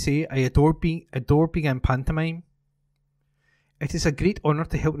expect me to say, I adore being in pantomime. It is a great honour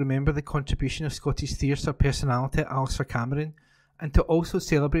to help remember the contribution of Scottish theatre personality Alistair Cameron, and to also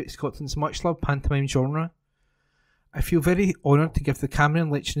celebrate Scotland's much-loved pantomime genre. I feel very honoured to give the Cameron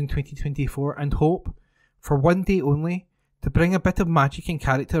lecture in 2024 and hope, for one day only, to bring a bit of magic and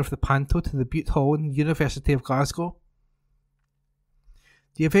character of the panto to the Bute Hall in the University of Glasgow."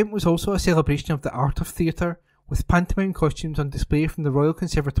 The event was also a celebration of the art of theatre, with pantomime costumes on display from the Royal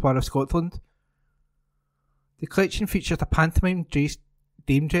Conservatoire of Scotland. The collection featured a pantomime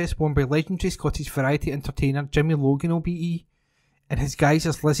dame dress worn by legendary Scottish variety entertainer Jimmy Logan OBE, in his guise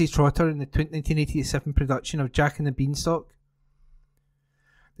as Lizzie Trotter in the 1987 production of Jack and the Beanstalk.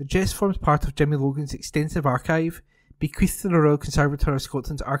 The dress forms part of Jimmy Logan's extensive archive, bequeathed to the Royal Conservatoire of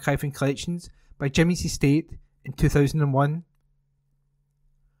Scotland's archive and collections by Jimmy's estate in 2001.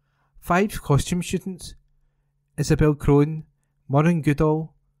 5 costume students, Isabel Crone, Murren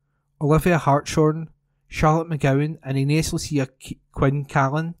Goodall, Olivia Hartshorn, Charlotte McGowan and Ines Lucia Quinn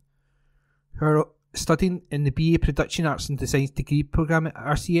Callan, who are studying in the BA Production Arts and Designs degree programme at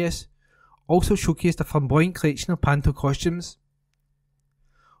RCS, also showcased a flamboyant collection of panto costumes.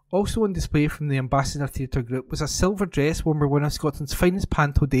 Also on display from the Ambassador Theatre Group was a silver dress worn by one of Scotland's finest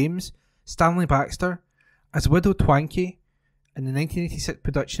panto dames, Stanley Baxter, as Widow Twankey, in the 1986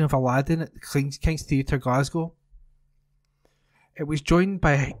 production of Aladdin at the King's Theatre Glasgow. It was joined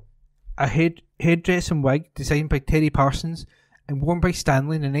by a headdress and wig designed by Terry Parsons and worn by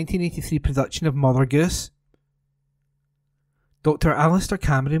Stanley in the 1983 production of Mother Goose. Dr. Alistair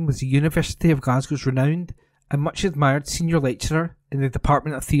Cameron was the University of Glasgow's renowned and much admired senior lecturer in the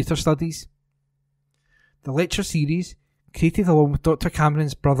Department of Theatre Studies. The lecture series, created along with Dr.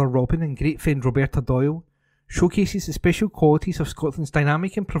 Cameron's brother Robin and great friend Roberta Doyle, showcases the special qualities of Scotland's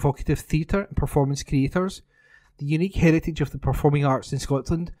dynamic and provocative theatre and performance creators, the unique heritage of the performing arts in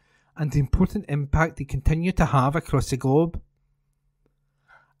Scotland, and the important impact they continue to have across the globe.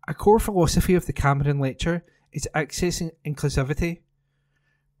 A core philosophy of the Cameron Lecture is access and inclusivity.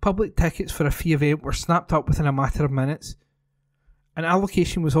 Public tickets for a fee event were snapped up within a matter of minutes. An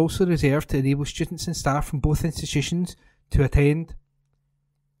allocation was also reserved to enable students and staff from both institutions to attend.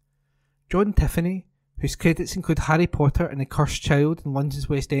 John Tiffany, whose credits include Harry Potter and the Cursed Child in London's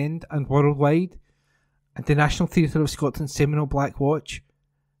West End and worldwide, and the National Theatre of Scotland's seminal Black Watch,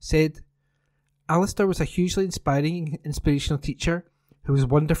 said, "Alistair was a hugely inspiring and inspirational teacher who was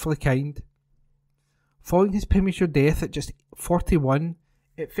wonderfully kind. Following his premature death at just 41,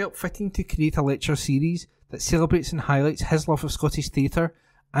 it felt fitting to create a lecture series that celebrates and highlights his love of Scottish theatre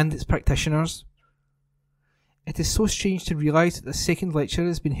and its practitioners. It is so strange to realise that the second lecture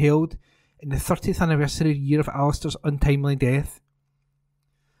has been held in the 30th anniversary year of Alistair's untimely death.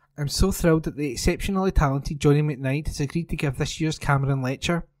 I'm so thrilled that the exceptionally talented Johnny McKnight has agreed to give this year's Cameron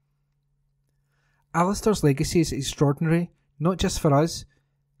Lecture. Alistair's legacy is extraordinary, not just for us,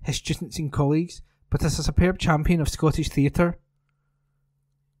 his students and colleagues, but as a superb champion of Scottish theatre.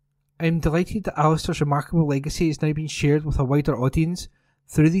 I am delighted that Alistair's remarkable legacy is now being shared with a wider audience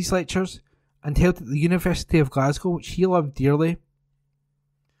through these lectures and held at the University of Glasgow, which he loved dearly.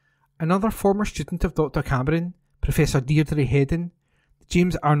 Another former student of Dr. Cameron, Professor Deirdre Hedden, the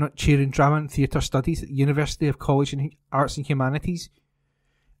James Arnott Chair in Drama and Theatre Studies at the University of College in Arts and Humanities,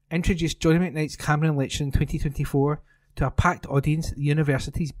 introduced Johnny McKnight's Cameron Lecture in 2024 to a packed audience at the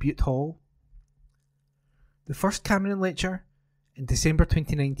university's Bute Hall. The first Cameron Lecture, in December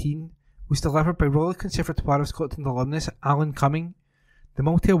 2019, was delivered by Royal Conservatoire of Scotland alumnus Alan Cumming, the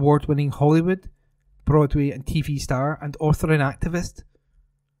multi-award winning Hollywood, Broadway and TV star and author and activist.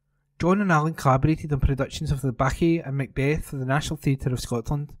 John and Alan collaborated on productions of The Bacchae and Macbeth for the National Theatre of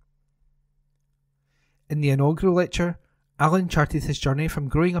Scotland. In the inaugural lecture, Alan charted his journey from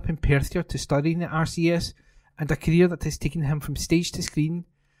growing up in Perthshire to studying at RCS and a career that has taken him from stage to screen,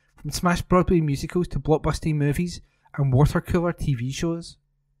 from smash Broadway musicals to blockbuster movies and water-cooler TV shows.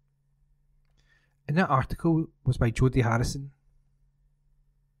 And that article was by Jodie Harrison.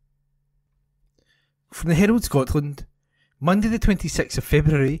 From the Herald Scotland, Monday the 26th of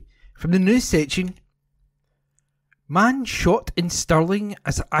February, from the news section, man shot in Stirling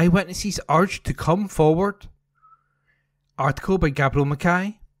as eyewitnesses urged to come forward. Article by Gabriel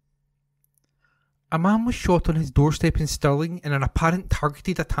Mackay. A man was shot on his doorstep in Stirling in an apparent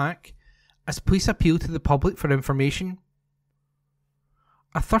targeted attack as police appealed to the public for information.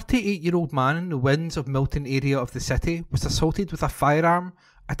 A 38-year-old man in the Winds of Milton area of the city was assaulted with a firearm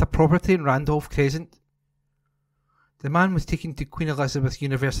at a property in Randolph Crescent. The man was taken to Queen Elizabeth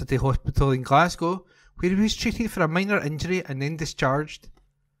University Hospital in Glasgow, where he was treated for a minor injury and then discharged.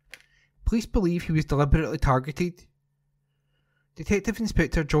 Police believe he was deliberately targeted. Detective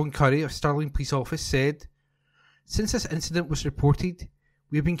Inspector John Curry of Stirling Police Office said, "Since this incident was reported,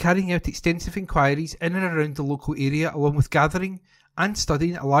 we have been carrying out extensive inquiries in and around the local area along with gathering and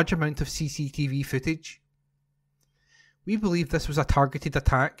studying a large amount of CCTV footage. We believe this was a targeted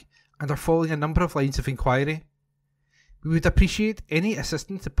attack and are following a number of lines of inquiry. We would appreciate any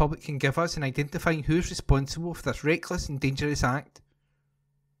assistance the public can give us in identifying who is responsible for this reckless and dangerous act.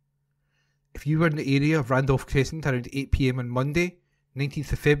 If you were in the area of Randolph Crescent around 8 p.m. on Monday,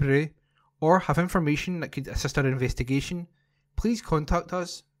 19th of February, or have information that could assist our investigation, please contact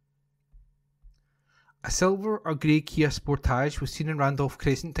us." A silver or grey Kia Sportage was seen in Randolph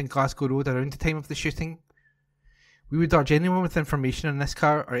Crescent and Glasgow Road around the time of the shooting. We would urge anyone with information on this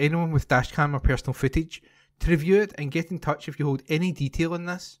car or anyone with dashcam or personal footage to review it and get in touch if you hold any detail on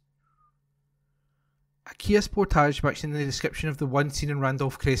this. A Kia Sportage matching the description of the one seen in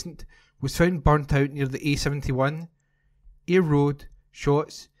Randolph Crescent was found burnt out near the A71, Ayr Road,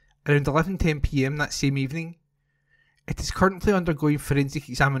 Shotts, around 11:10 p.m. that same evening. It is currently undergoing forensic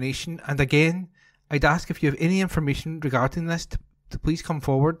examination, and again, I'd ask if you have any information regarding this to please come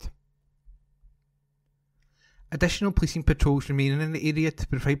forward. Additional policing patrols remain in the area to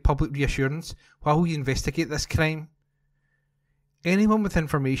provide public reassurance while we investigate this crime. Anyone with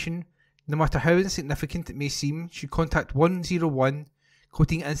information, no matter how insignificant it may seem, should contact 101,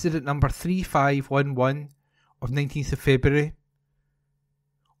 quoting incident number 3511 of 19th of February.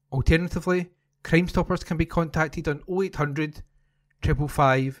 Alternatively, Crime Stoppers can be contacted on 0800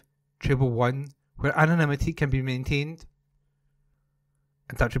 555 111, where anonymity can be maintained.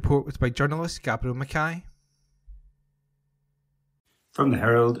 And that report was by journalist Gabriel Mackay. From the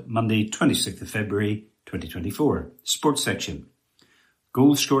Herald, Monday 26th of February 2024, Sports section.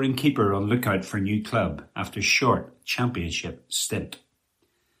 Goal-scoring keeper on lookout for new club after short championship stint.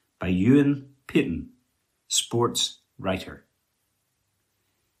 By Ewan Payton, sports writer.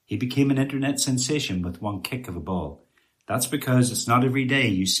 He became an internet sensation with one kick of a ball. That's because it's not every day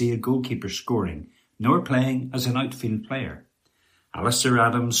you see a goalkeeper scoring, nor playing as an outfield player. Alistair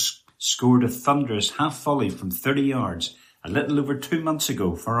Adams scored a thunderous half-volley from 30 yards a little over 2 months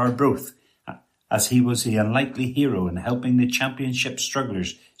ago for Arbroath, as he was the unlikely hero in helping the championship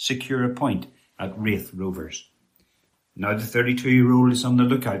strugglers secure a point at Raith Rovers. Now the 32-year-old is on the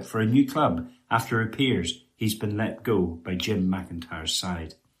lookout for a new club after it appears he's been let go by Jim McIntyre's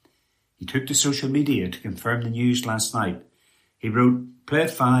side. He took to social media to confirm the news last night. He wrote, "Played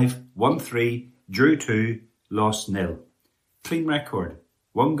 5, won 3, drew 2, lost 0. Clean record,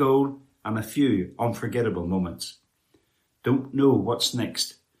 1 goal and a few unforgettable moments. Don't know what's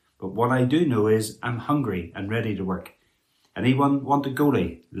next, but what I do know is I'm hungry and ready to work. Anyone want a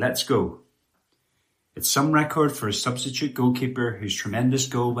goalie? Let's go." It's some record for a substitute goalkeeper whose tremendous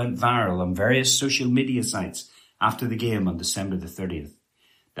goal went viral on various social media sites after the game on December the 30th.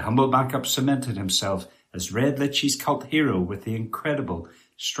 The humble backup cemented himself as Red Litchie's cult hero with the incredible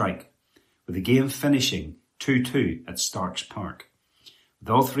strike, with the game finishing 2-2 at Starks Park.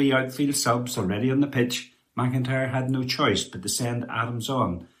 With all 3 outfield subs already on the pitch, McIntyre had no choice but to send Adams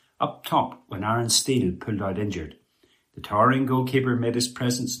on, up top when Aaron Steele pulled out injured. The towering goalkeeper made his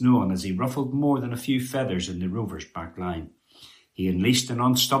presence known as he ruffled more than a few feathers in the Rovers' back line. He unleashed an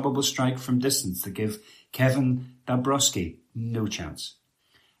unstoppable strike from distance to give Kevin Dabrowski no chance.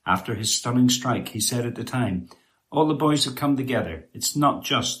 After his stunning strike, he said at the time, "All the boys have come together. It's not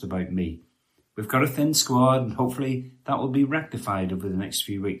just about me. We've got a thin squad and hopefully that will be rectified over the next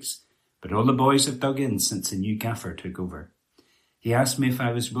few weeks. But all the boys have dug in since the new gaffer took over." He asked me if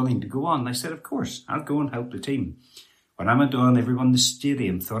I was willing to go on. I said, of course, I'll go and help the team. When I went on, everyone in the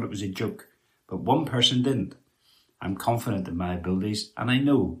stadium thought it was a joke, but one person didn't. I'm confident in my abilities and I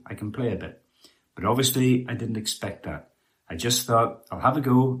know I can play a bit. But obviously I didn't expect that. I just thought I'll have a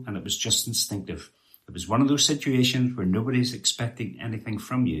go, and it was just instinctive. It was one of those situations where nobody's expecting anything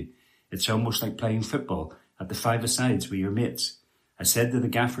from you. It's almost like playing football at the five-a-sides with your mates. I said to the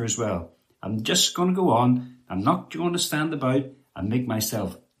gaffer as well, I'm just going to go on. I'm not going to stand about and make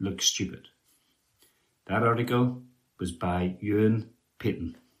myself look stupid. That article was by Ewan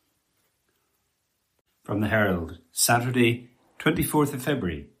Payton. From the Herald, Saturday, 24th of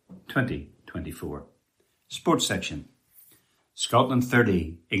February, 2024. Sports section. Scotland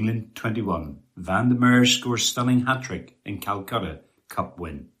 30, England 21. Van der Merwe scores stunning hat-trick in Calcutta Cup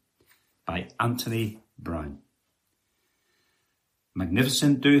win. By Anthony Brown.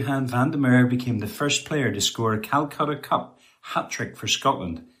 Magnificent Duhan van der Merwe became the first player to score a Calcutta Cup hat-trick for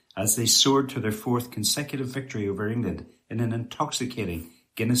Scotland as they soared to their fourth consecutive victory over England in an intoxicating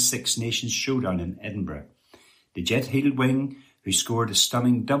Guinness Six Nations showdown in Edinburgh. The jet-heeled wing, who scored a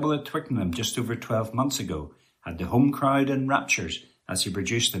stunning double at Twickenham just over 12 months ago, had the home crowd in raptures as he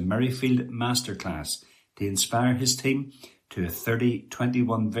produced a Murrayfield masterclass to inspire his team to a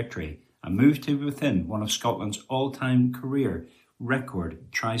 30-21 victory and move to within one of Scotland's all-time career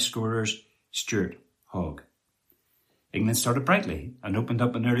record try scorers, Stuart Hogg. England started brightly and opened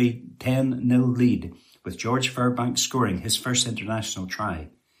up an early 10-0 lead, with George Furbank scoring his first international try.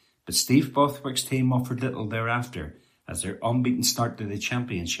 But Steve Bothwick's team offered little thereafter as their unbeaten start to the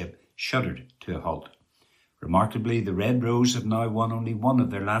championship shuddered to a halt. Remarkably, the Red Rose have now won only one of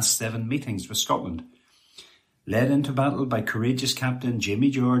their last 7 meetings with Scotland. Led into battle by courageous captain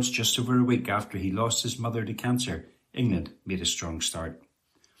Jamie George just over a week after he lost his mother to cancer, England made a strong start.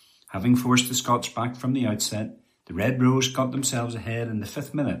 Having forced the Scots back from the outset, the Red Rose got themselves ahead in the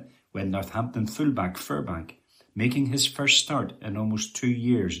 5th minute when Northampton fullback Furbank, making his first start in almost 2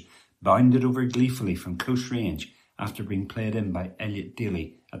 years, bounded over gleefully from close range after being played in by Elliot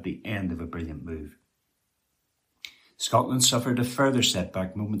Daly at the end of a brilliant move. Scotland suffered a further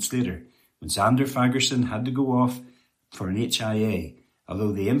setback moments later when Xander Fagerson had to go off for an HIA,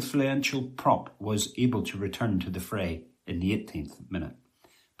 although the influential prop was able to return to the fray in the 18th minute.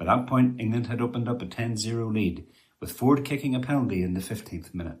 By that point, England had opened up a 10-0 lead, with Ford kicking a penalty in the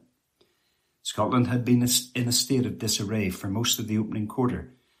 15th minute. Scotland had been in a state of disarray for most of the opening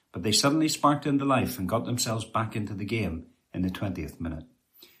quarter, but they suddenly sparked into life and got themselves back into the game in the 20th minute.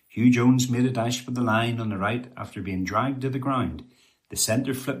 Hugh Jones made a dash for the line on the right after being dragged to the ground. The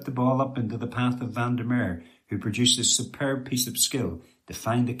centre flipped the ball up into the path of Van der Merwe, who produced a superb piece of skill to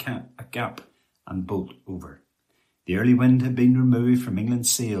find a gap and bolt over. The early wind had been removed from England's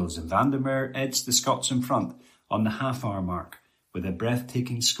sails, and Van der Merwe edged the Scots in front on the half-hour mark with a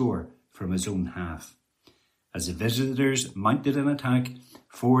breathtaking score from his own half. As the visitors mounted an attack,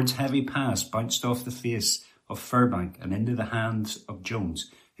 Ford's heavy pass bounced off the face of Furbank and into the hands of Jones,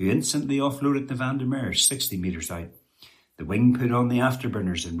 who instantly offloaded to Van der Merwe 60 metres out. The wing put on the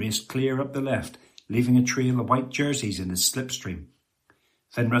afterburners and raced clear up the left, leaving a trail of white jerseys in his slipstream.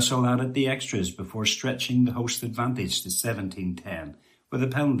 Finn Russell added the extras before stretching the host advantage to 17-10 with a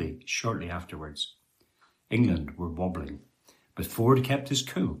penalty shortly afterwards. England were wobbling, but Ford kept his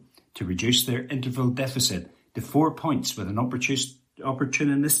cool to reduce their interval deficit to 4 points with an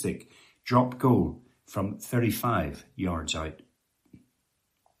opportunistic drop goal from 35 yards out.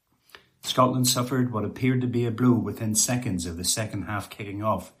 Scotland suffered what appeared to be a blow within seconds of the second half kicking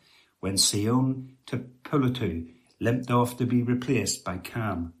off when Sion Tuipulotu limped off to be replaced by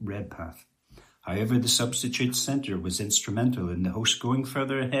Cam Redpath. However, the substitute centre was instrumental in the host going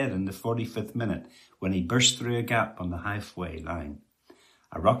further ahead in the 45th minute when he burst through a gap on the halfway line.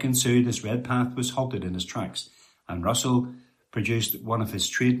 A ruck ensued as Redpath was halted in his tracks, and Russell produced one of his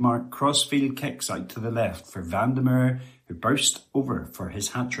trademark crossfield kicks out to the left for Van der Merwe, who burst over for his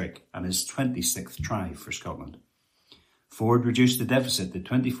hat-trick and his 26th try for Scotland. Ford reduced the deficit to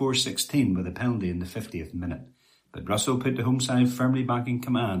 24-16 with a penalty in the 50th minute, but Russell put the home side firmly back in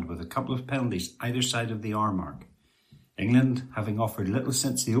command with a couple of penalties either side of the hour mark. England, having offered little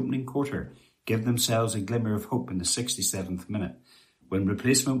since the opening quarter, gave themselves a glimmer of hope in the 67th minute, when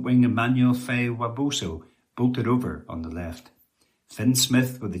replacement wing Emmanuel Faye Waboso bolted over on the left. Finn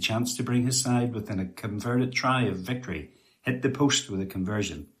Smith, with the chance to bring his side within a converted try of victory, hit the post with a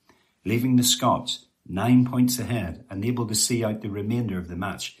conversion, leaving the Scots 9 points ahead and able to see out the remainder of the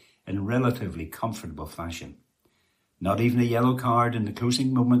match in relatively comfortable fashion. Not even a yellow card in the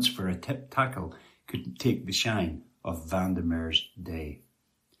closing moments for a tip tackle could take the shine of Van der Merwe's day.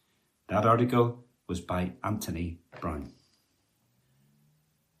 That article was by Anthony Brown.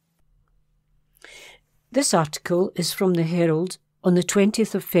 This article is from the Herald on the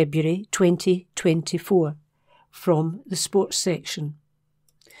 20th of February 2024 from the sports section.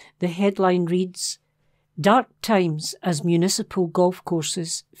 The headline reads, "Dark times as municipal golf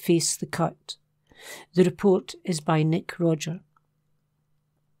courses face the cut." The report is by Nick Roger.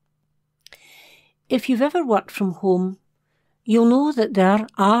 If you've ever worked from home, you'll know that there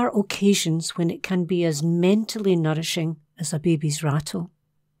are occasions when it can be as mentally nourishing as a baby's rattle.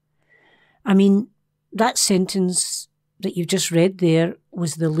 I mean, that sentence that you've just read there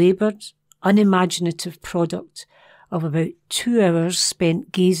was the laboured, unimaginative product of about 2 hours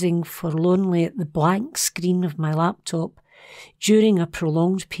spent gazing forlornly at the blank screen of my laptop during a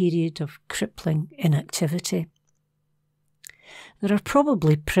prolonged period of crippling inactivity. There are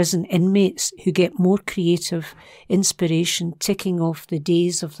probably prison inmates who get more creative inspiration ticking off the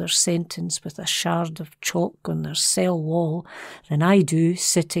days of their sentence with a shard of chalk on their cell wall than I do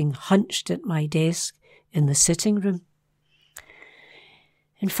sitting hunched at my desk in the sitting room.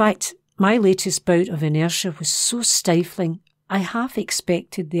 In fact, my latest bout of inertia was so stifling, I half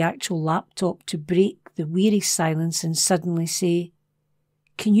expected the actual laptop to break the weary silence and suddenly say,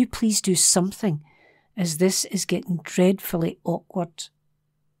 "Can you please do something, as this is getting dreadfully awkward."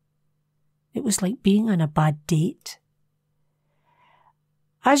 It was like being on a bad date.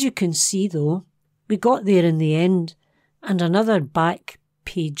 As you can see, though, we got there in the end, and another back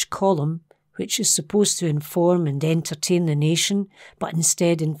page column, which is supposed to inform and entertain the nation, but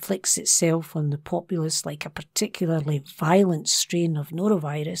instead inflicts itself on the populace like a particularly violent strain of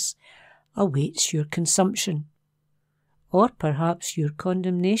norovirus, awaits your consumption. Or perhaps your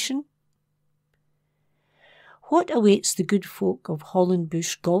condemnation? What awaits the good folk of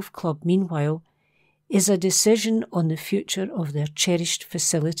Hollandbush Golf Club, meanwhile, is a decision on the future of their cherished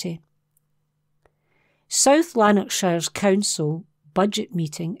facility. South Lanarkshire's council budget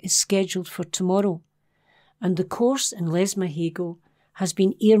meeting is scheduled for tomorrow, and the course in Lesmahago has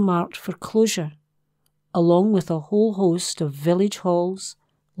been earmarked for closure, along with a whole host of village halls,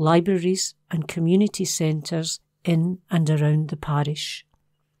 libraries and community centres in and around the parish.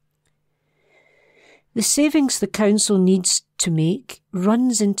 The savings the council needs to make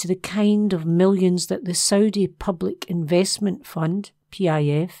runs into the kind of millions that the Saudi Public Investment Fund,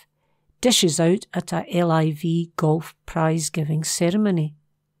 PIF, dishes out at a LIV golf prize-giving ceremony.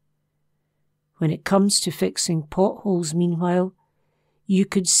 When it comes to fixing potholes, meanwhile, you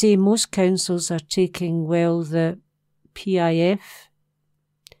could say most councils are taking, well, the PIF.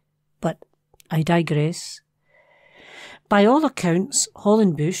 But I digress. By all accounts,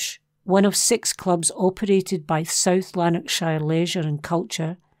 Hollandbush, one of 6 clubs operated by South Lanarkshire Leisure and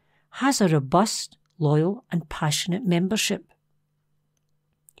Culture, has a robust, loyal and passionate membership.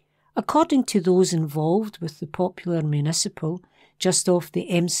 According to those involved with the popular municipal just off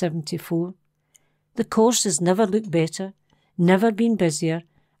the M74, the course has never looked better, never been busier,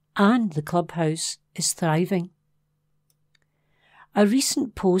 and the clubhouse is thriving. A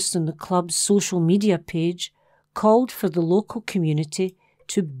recent post on the club's social media page called for the local community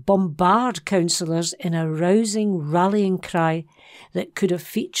to bombard councillors in a rousing rallying cry that could have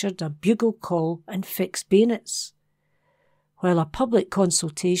featured a bugle call and fixed bayonets, while a public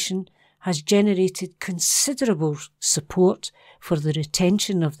consultation has generated considerable support for the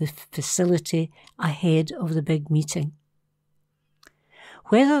retention of the facility ahead of the big meeting.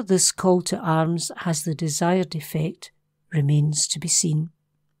 Whether this call to arms has the desired effect remains to be seen.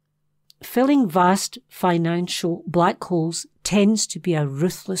 Filling vast financial black holes tends to be a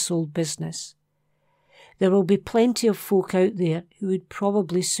ruthless old business. There will be plenty of folk out there who would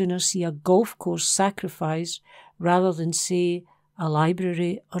probably sooner see a golf course sacrificed rather than, say, a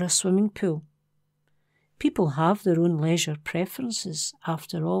library or a swimming pool. People have their own leisure preferences,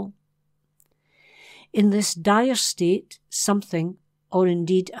 after all. In this dire state, something, or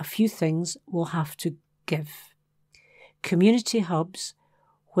indeed a few things, will have to give. Community hubs,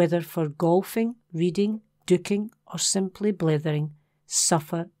 whether for golfing, reading, duking, or simply blithering,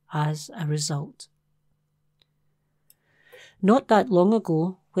 suffer as a result. Not that long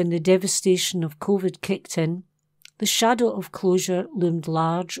ago, when the devastation of COVID kicked in, the shadow of closure loomed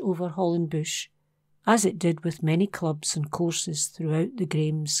large over Hollandbush, as it did with many clubs and courses throughout the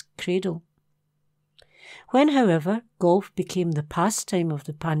Graham's cradle. When, however, golf became the pastime of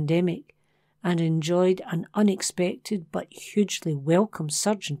the pandemic and enjoyed an unexpected but hugely welcome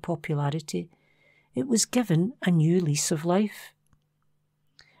surge in popularity, it was given a new lease of life.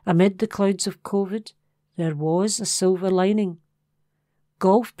 Amid the clouds of COVID, there was a silver lining.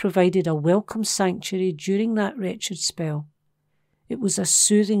 Golf provided a welcome sanctuary during that wretched spell. It was a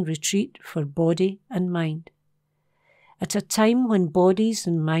soothing retreat for body and mind. At a time when bodies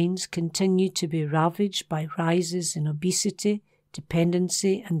and minds continue to be ravaged by rises in obesity,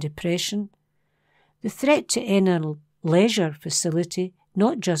 dependency and depression, the threat to any leisure facility,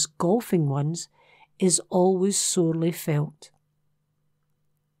 not just golfing ones, is always sorely felt.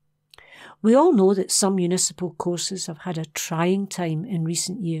 We all know that some municipal courses have had a trying time in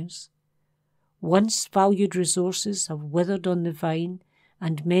recent years. Once valued resources have withered on the vine,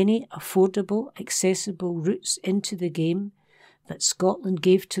 and many affordable, accessible routes into the game that Scotland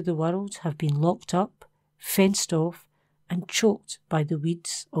gave to the world have been locked up, fenced off, and choked by the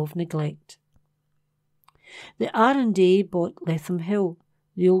weeds of neglect. The R&A bought Letham Hill,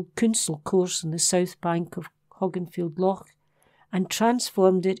 the old Council course on the south bank of Hogganfield Loch, and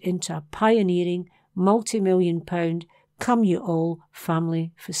transformed it into a pioneering, multi-million-pound, come-you-all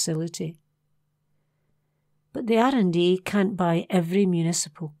family facility. But the R&A can't buy every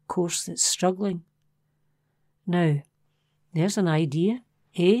municipal course that's struggling. Now, there's an idea,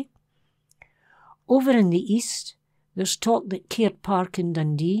 eh? Over in the east, there's talk that Caird Park in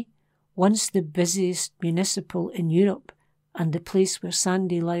Dundee, once the busiest municipal in Europe and the place where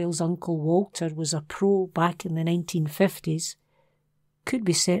Sandy Lyle's Uncle Walter was a pro back in the 1950s, could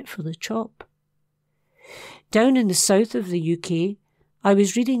be set for the chop. Down in the south of the UK, I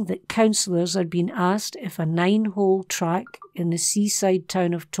was reading that councillors are being asked if a 9-hole track in the seaside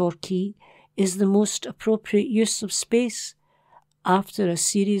town of Torquay is the most appropriate use of space, after a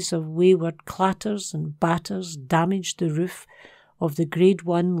series of wayward clatters and batters damaged the roof of the Grade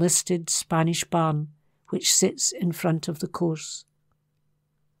 1 listed Spanish barn, which sits in front of the course.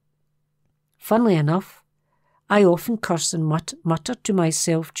 Funnily enough, I often curse and mutter to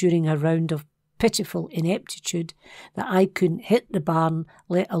myself during a round of pitiful ineptitude that I couldn't hit the barn,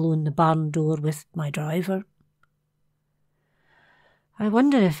 let alone the barn door, with my driver. I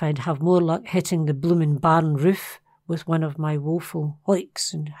wonder if I'd have more luck hitting the bloomin' barn roof with one of my woeful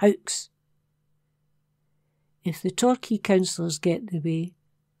hoiks and howks. If the Torquay councillors get the way,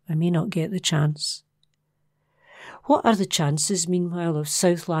 I may not get the chance. What are the chances, meanwhile, of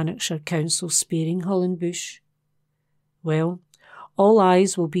South Lanarkshire Council sparing Hollandbush? Well, all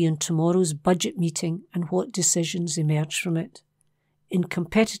eyes will be on tomorrow's budget meeting and what decisions emerge from it. In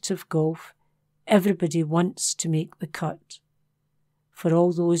competitive golf, everybody wants to make the cut. For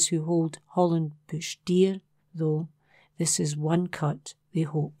all those who hold Hollandbush dear, though, this is one cut they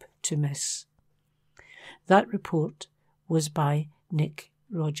hope to miss. That report was by Nick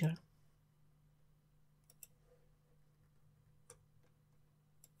Roger.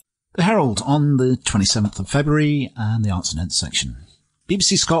 The Herald on the 27th of February and the Arts and Ents section.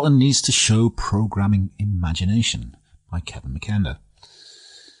 BBC Scotland needs to show programming imagination by Kevin McKender.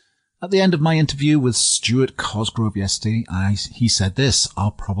 At the end of my interview with Stuart Cosgrove yesterday, he said this: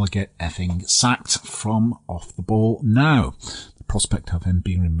 I'll probably get effing sacked from Off the Ball now. The prospect of him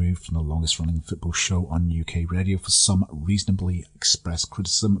being removed from the longest running football show on UK radio for some reasonably expressed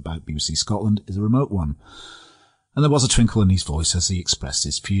criticism about BBC Scotland is a remote one. And there was a twinkle in his voice as he expressed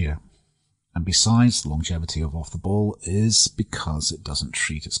his fear. And besides, the longevity of Off the Ball is because it doesn't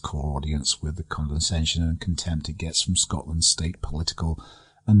treat its core audience with the condescension and contempt it gets from Scotland's state political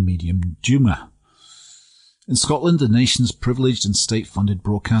and medium Duma. In Scotland, the nation's privileged and state-funded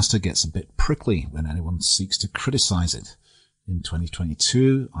broadcaster gets a bit prickly when anyone seeks to criticise it. In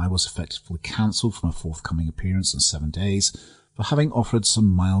 2022, I was effectively cancelled from a forthcoming appearance on 7 Days for having offered some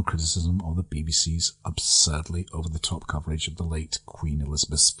mild criticism of the BBC's absurdly over-the-top coverage of the late Queen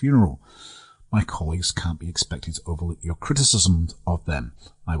Elizabeth's funeral. My colleagues can't be expected to overlook your criticism of them,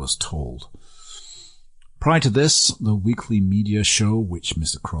 I was told. Prior to this, the weekly media show which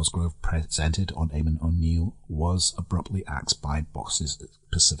Mr. Cosgrove presented on Eamon O'Neill was abruptly axed by Box's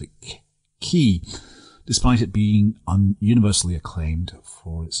Pacific Key, despite it being universally acclaimed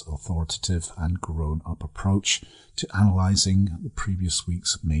for its authoritative and grown-up approach to analysing the previous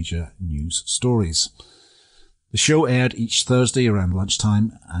week's major news stories. The show aired each Thursday around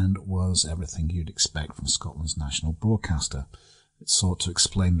lunchtime and was everything you'd expect from Scotland's national broadcaster. It sought to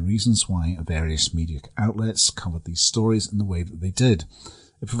explain the reasons why various media outlets covered these stories in the way that they did.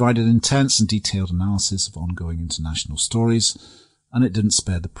 It provided intense and detailed analysis of ongoing international stories, and it didn't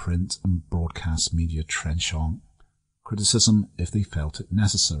spare the print and broadcast media trenchant criticism if they felt it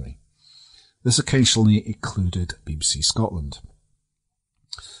necessary. This occasionally included BBC Scotland.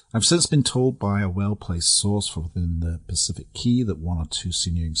 I've since been told by a well-placed source within the Pacific Key that one or two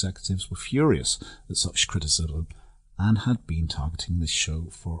senior executives were furious at such criticism and had been targeting this show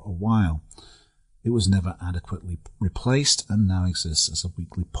for a while. It was never adequately replaced and now exists as a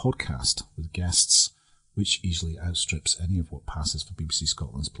weekly podcast with guests, which easily outstrips any of what passes for BBC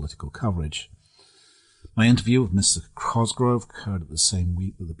Scotland's political coverage. My interview with Mr. Cosgrove occurred at the same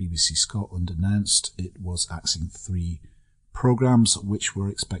week that the BBC Scotland announced it was axing 3 programmes which were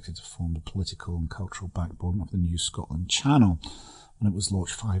expected to form the political and cultural backbone of the New Scotland channel when it was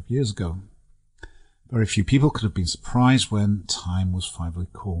launched 5 years ago. Very few people could have been surprised when time was finally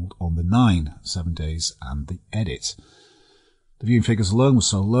called on the 9, 7 days, and the edit. The viewing figures alone were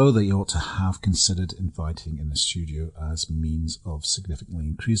so low that you ought to have considered inviting in the studio as means of significantly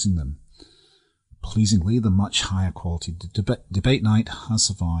increasing them. Pleasingly, the much higher quality debate night has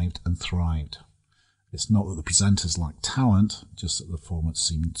survived and thrived. It's not that the presenters lack talent, just that the format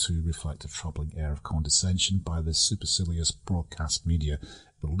seemed to reflect a troubling air of condescension by the supercilious broadcast media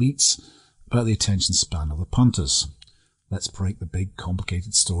elites about the attention span of the punters. Let's break the big,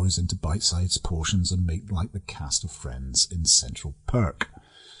 complicated stories into bite-sized portions and make like the cast of Friends in Central Perk.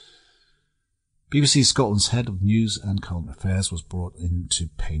 BBC Scotland's head of news and current affairs was brought in to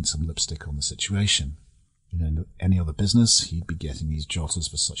paint some lipstick on the situation. In any other business, he'd be getting these jotters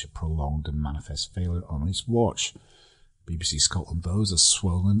for such a prolonged and manifest failure on his watch. BBC Scotland, though, is a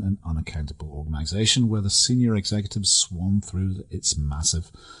swollen and unaccountable organisation where the senior executives swarm through its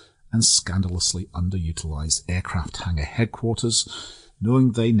massive and scandalously underutilised aircraft hangar headquarters,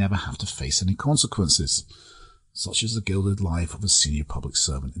 knowing they never have to face any consequences, such as the gilded life of a senior public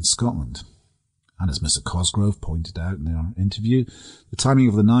servant in Scotland. And as Mr. Cosgrove pointed out in our interview, the timing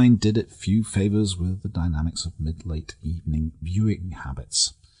of the 9 did it few favours with the dynamics of mid-late evening viewing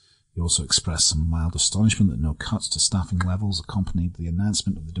habits. He also expressed some mild astonishment that no cuts to staffing levels accompanied the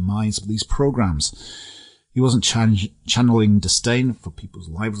announcement of the demise of these programmes. He wasn't channeling disdain for people's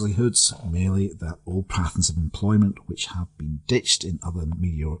livelihoods, merely that all patterns of employment which have been ditched in other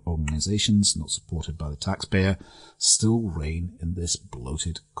media organisations not supported by the taxpayer still reign in this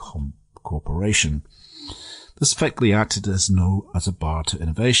bloated corporation. This effectively acted as a bar to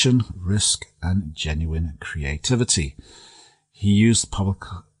innovation, risk, and genuine creativity. He used the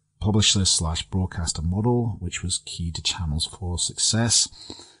publisher/broadcaster model, which was key to Channel's 4 success,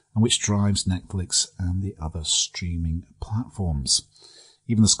 and which drives Netflix and the other streaming platforms.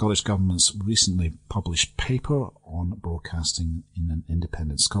 Even the Scottish Government's recently published paper on broadcasting in an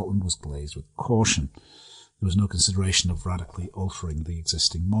independent Scotland was glazed with caution. There was no consideration of radically altering the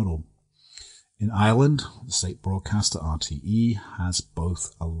existing model. In Ireland, the state broadcaster RTE has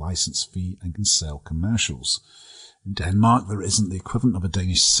both a licence fee and can sell commercials. In Denmark, there isn't the equivalent of a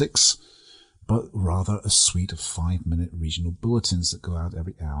Danish 6, but rather a suite of 5-minute regional bulletins that go out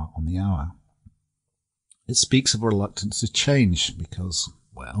every hour on the hour. It speaks of a reluctance to change because,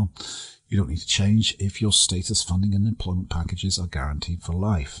 well, you don't need to change if your status funding and employment packages are guaranteed for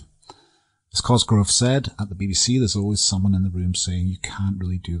life. As Cosgrove said, at the BBC there's always someone in the room saying you can't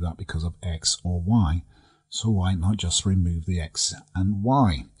really do that because of X or Y, so why not just remove the X and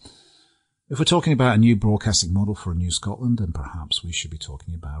Y? If we're talking about a new broadcasting model for a new Scotland, then perhaps we should be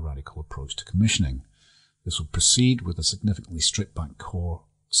talking about a radical approach to commissioning. This would proceed with a significantly stripped-back core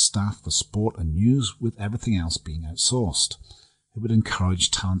staff for sport and news, with everything else being outsourced. It would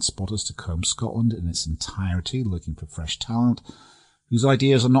encourage talent spotters to comb Scotland in its entirety, looking for fresh talent, whose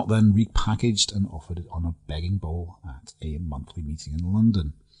ideas are not then repackaged and offered on a begging bowl at a monthly meeting in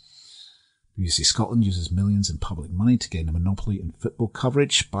London. BBC Scotland uses millions in public money to gain a monopoly in football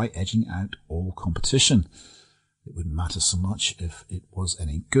coverage by edging out all competition. It wouldn't matter so much if it was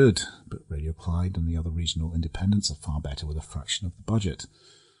any good, but Radio Clyde and the other regional independents are far better with a fraction of the budget.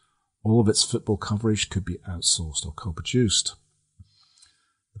 All of its football coverage could be outsourced or co-produced.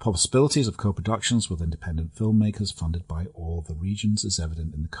 The possibilities of co-productions with independent filmmakers funded by all of the regions is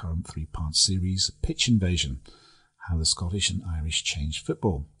evident in the current 3-part series Pitch Invasion, How the Scottish and Irish Changed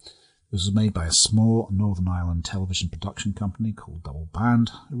Football. This was made by a small Northern Ireland television production company called Double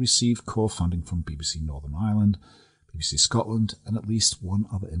Band, who received core funding from BBC Northern Ireland, BBC Scotland, and at least one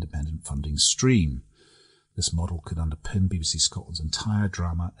other independent funding stream. This model could underpin BBC Scotland's entire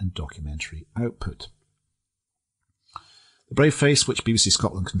drama and documentary output. The brave face which BBC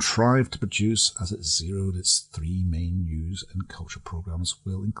Scotland contrived to produce as it zeroed its 3 main news and culture programmes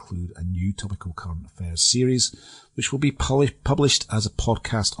will include a new topical current affairs series which will be published as a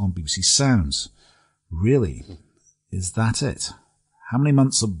podcast on BBC Sounds. Really? Is that it? How many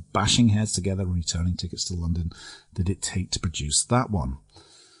months of bashing heads together and returning tickets to London did it take to produce that one?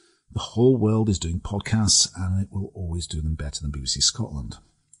 The whole world is doing podcasts, and it will always do them better than BBC Scotland.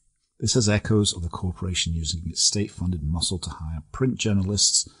 This has echoes of the corporation using its state-funded muscle to hire print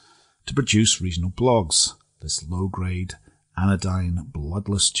journalists to produce regional blogs. This low-grade, anodyne,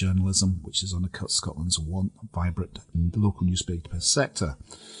 bloodless journalism, which has undercut Scotland's vibrant local newspaper sector.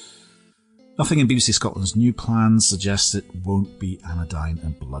 Nothing in BBC Scotland's new plans suggests it won't be anodyne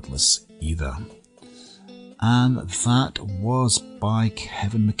and bloodless either. And that was by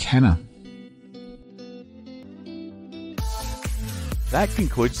Kevin McKenna. That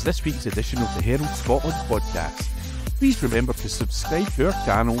concludes this week's edition of the Herald Scotland Podcast. Please remember to subscribe to our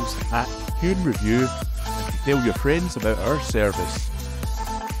channels at Hear and Review and to tell your friends about our service.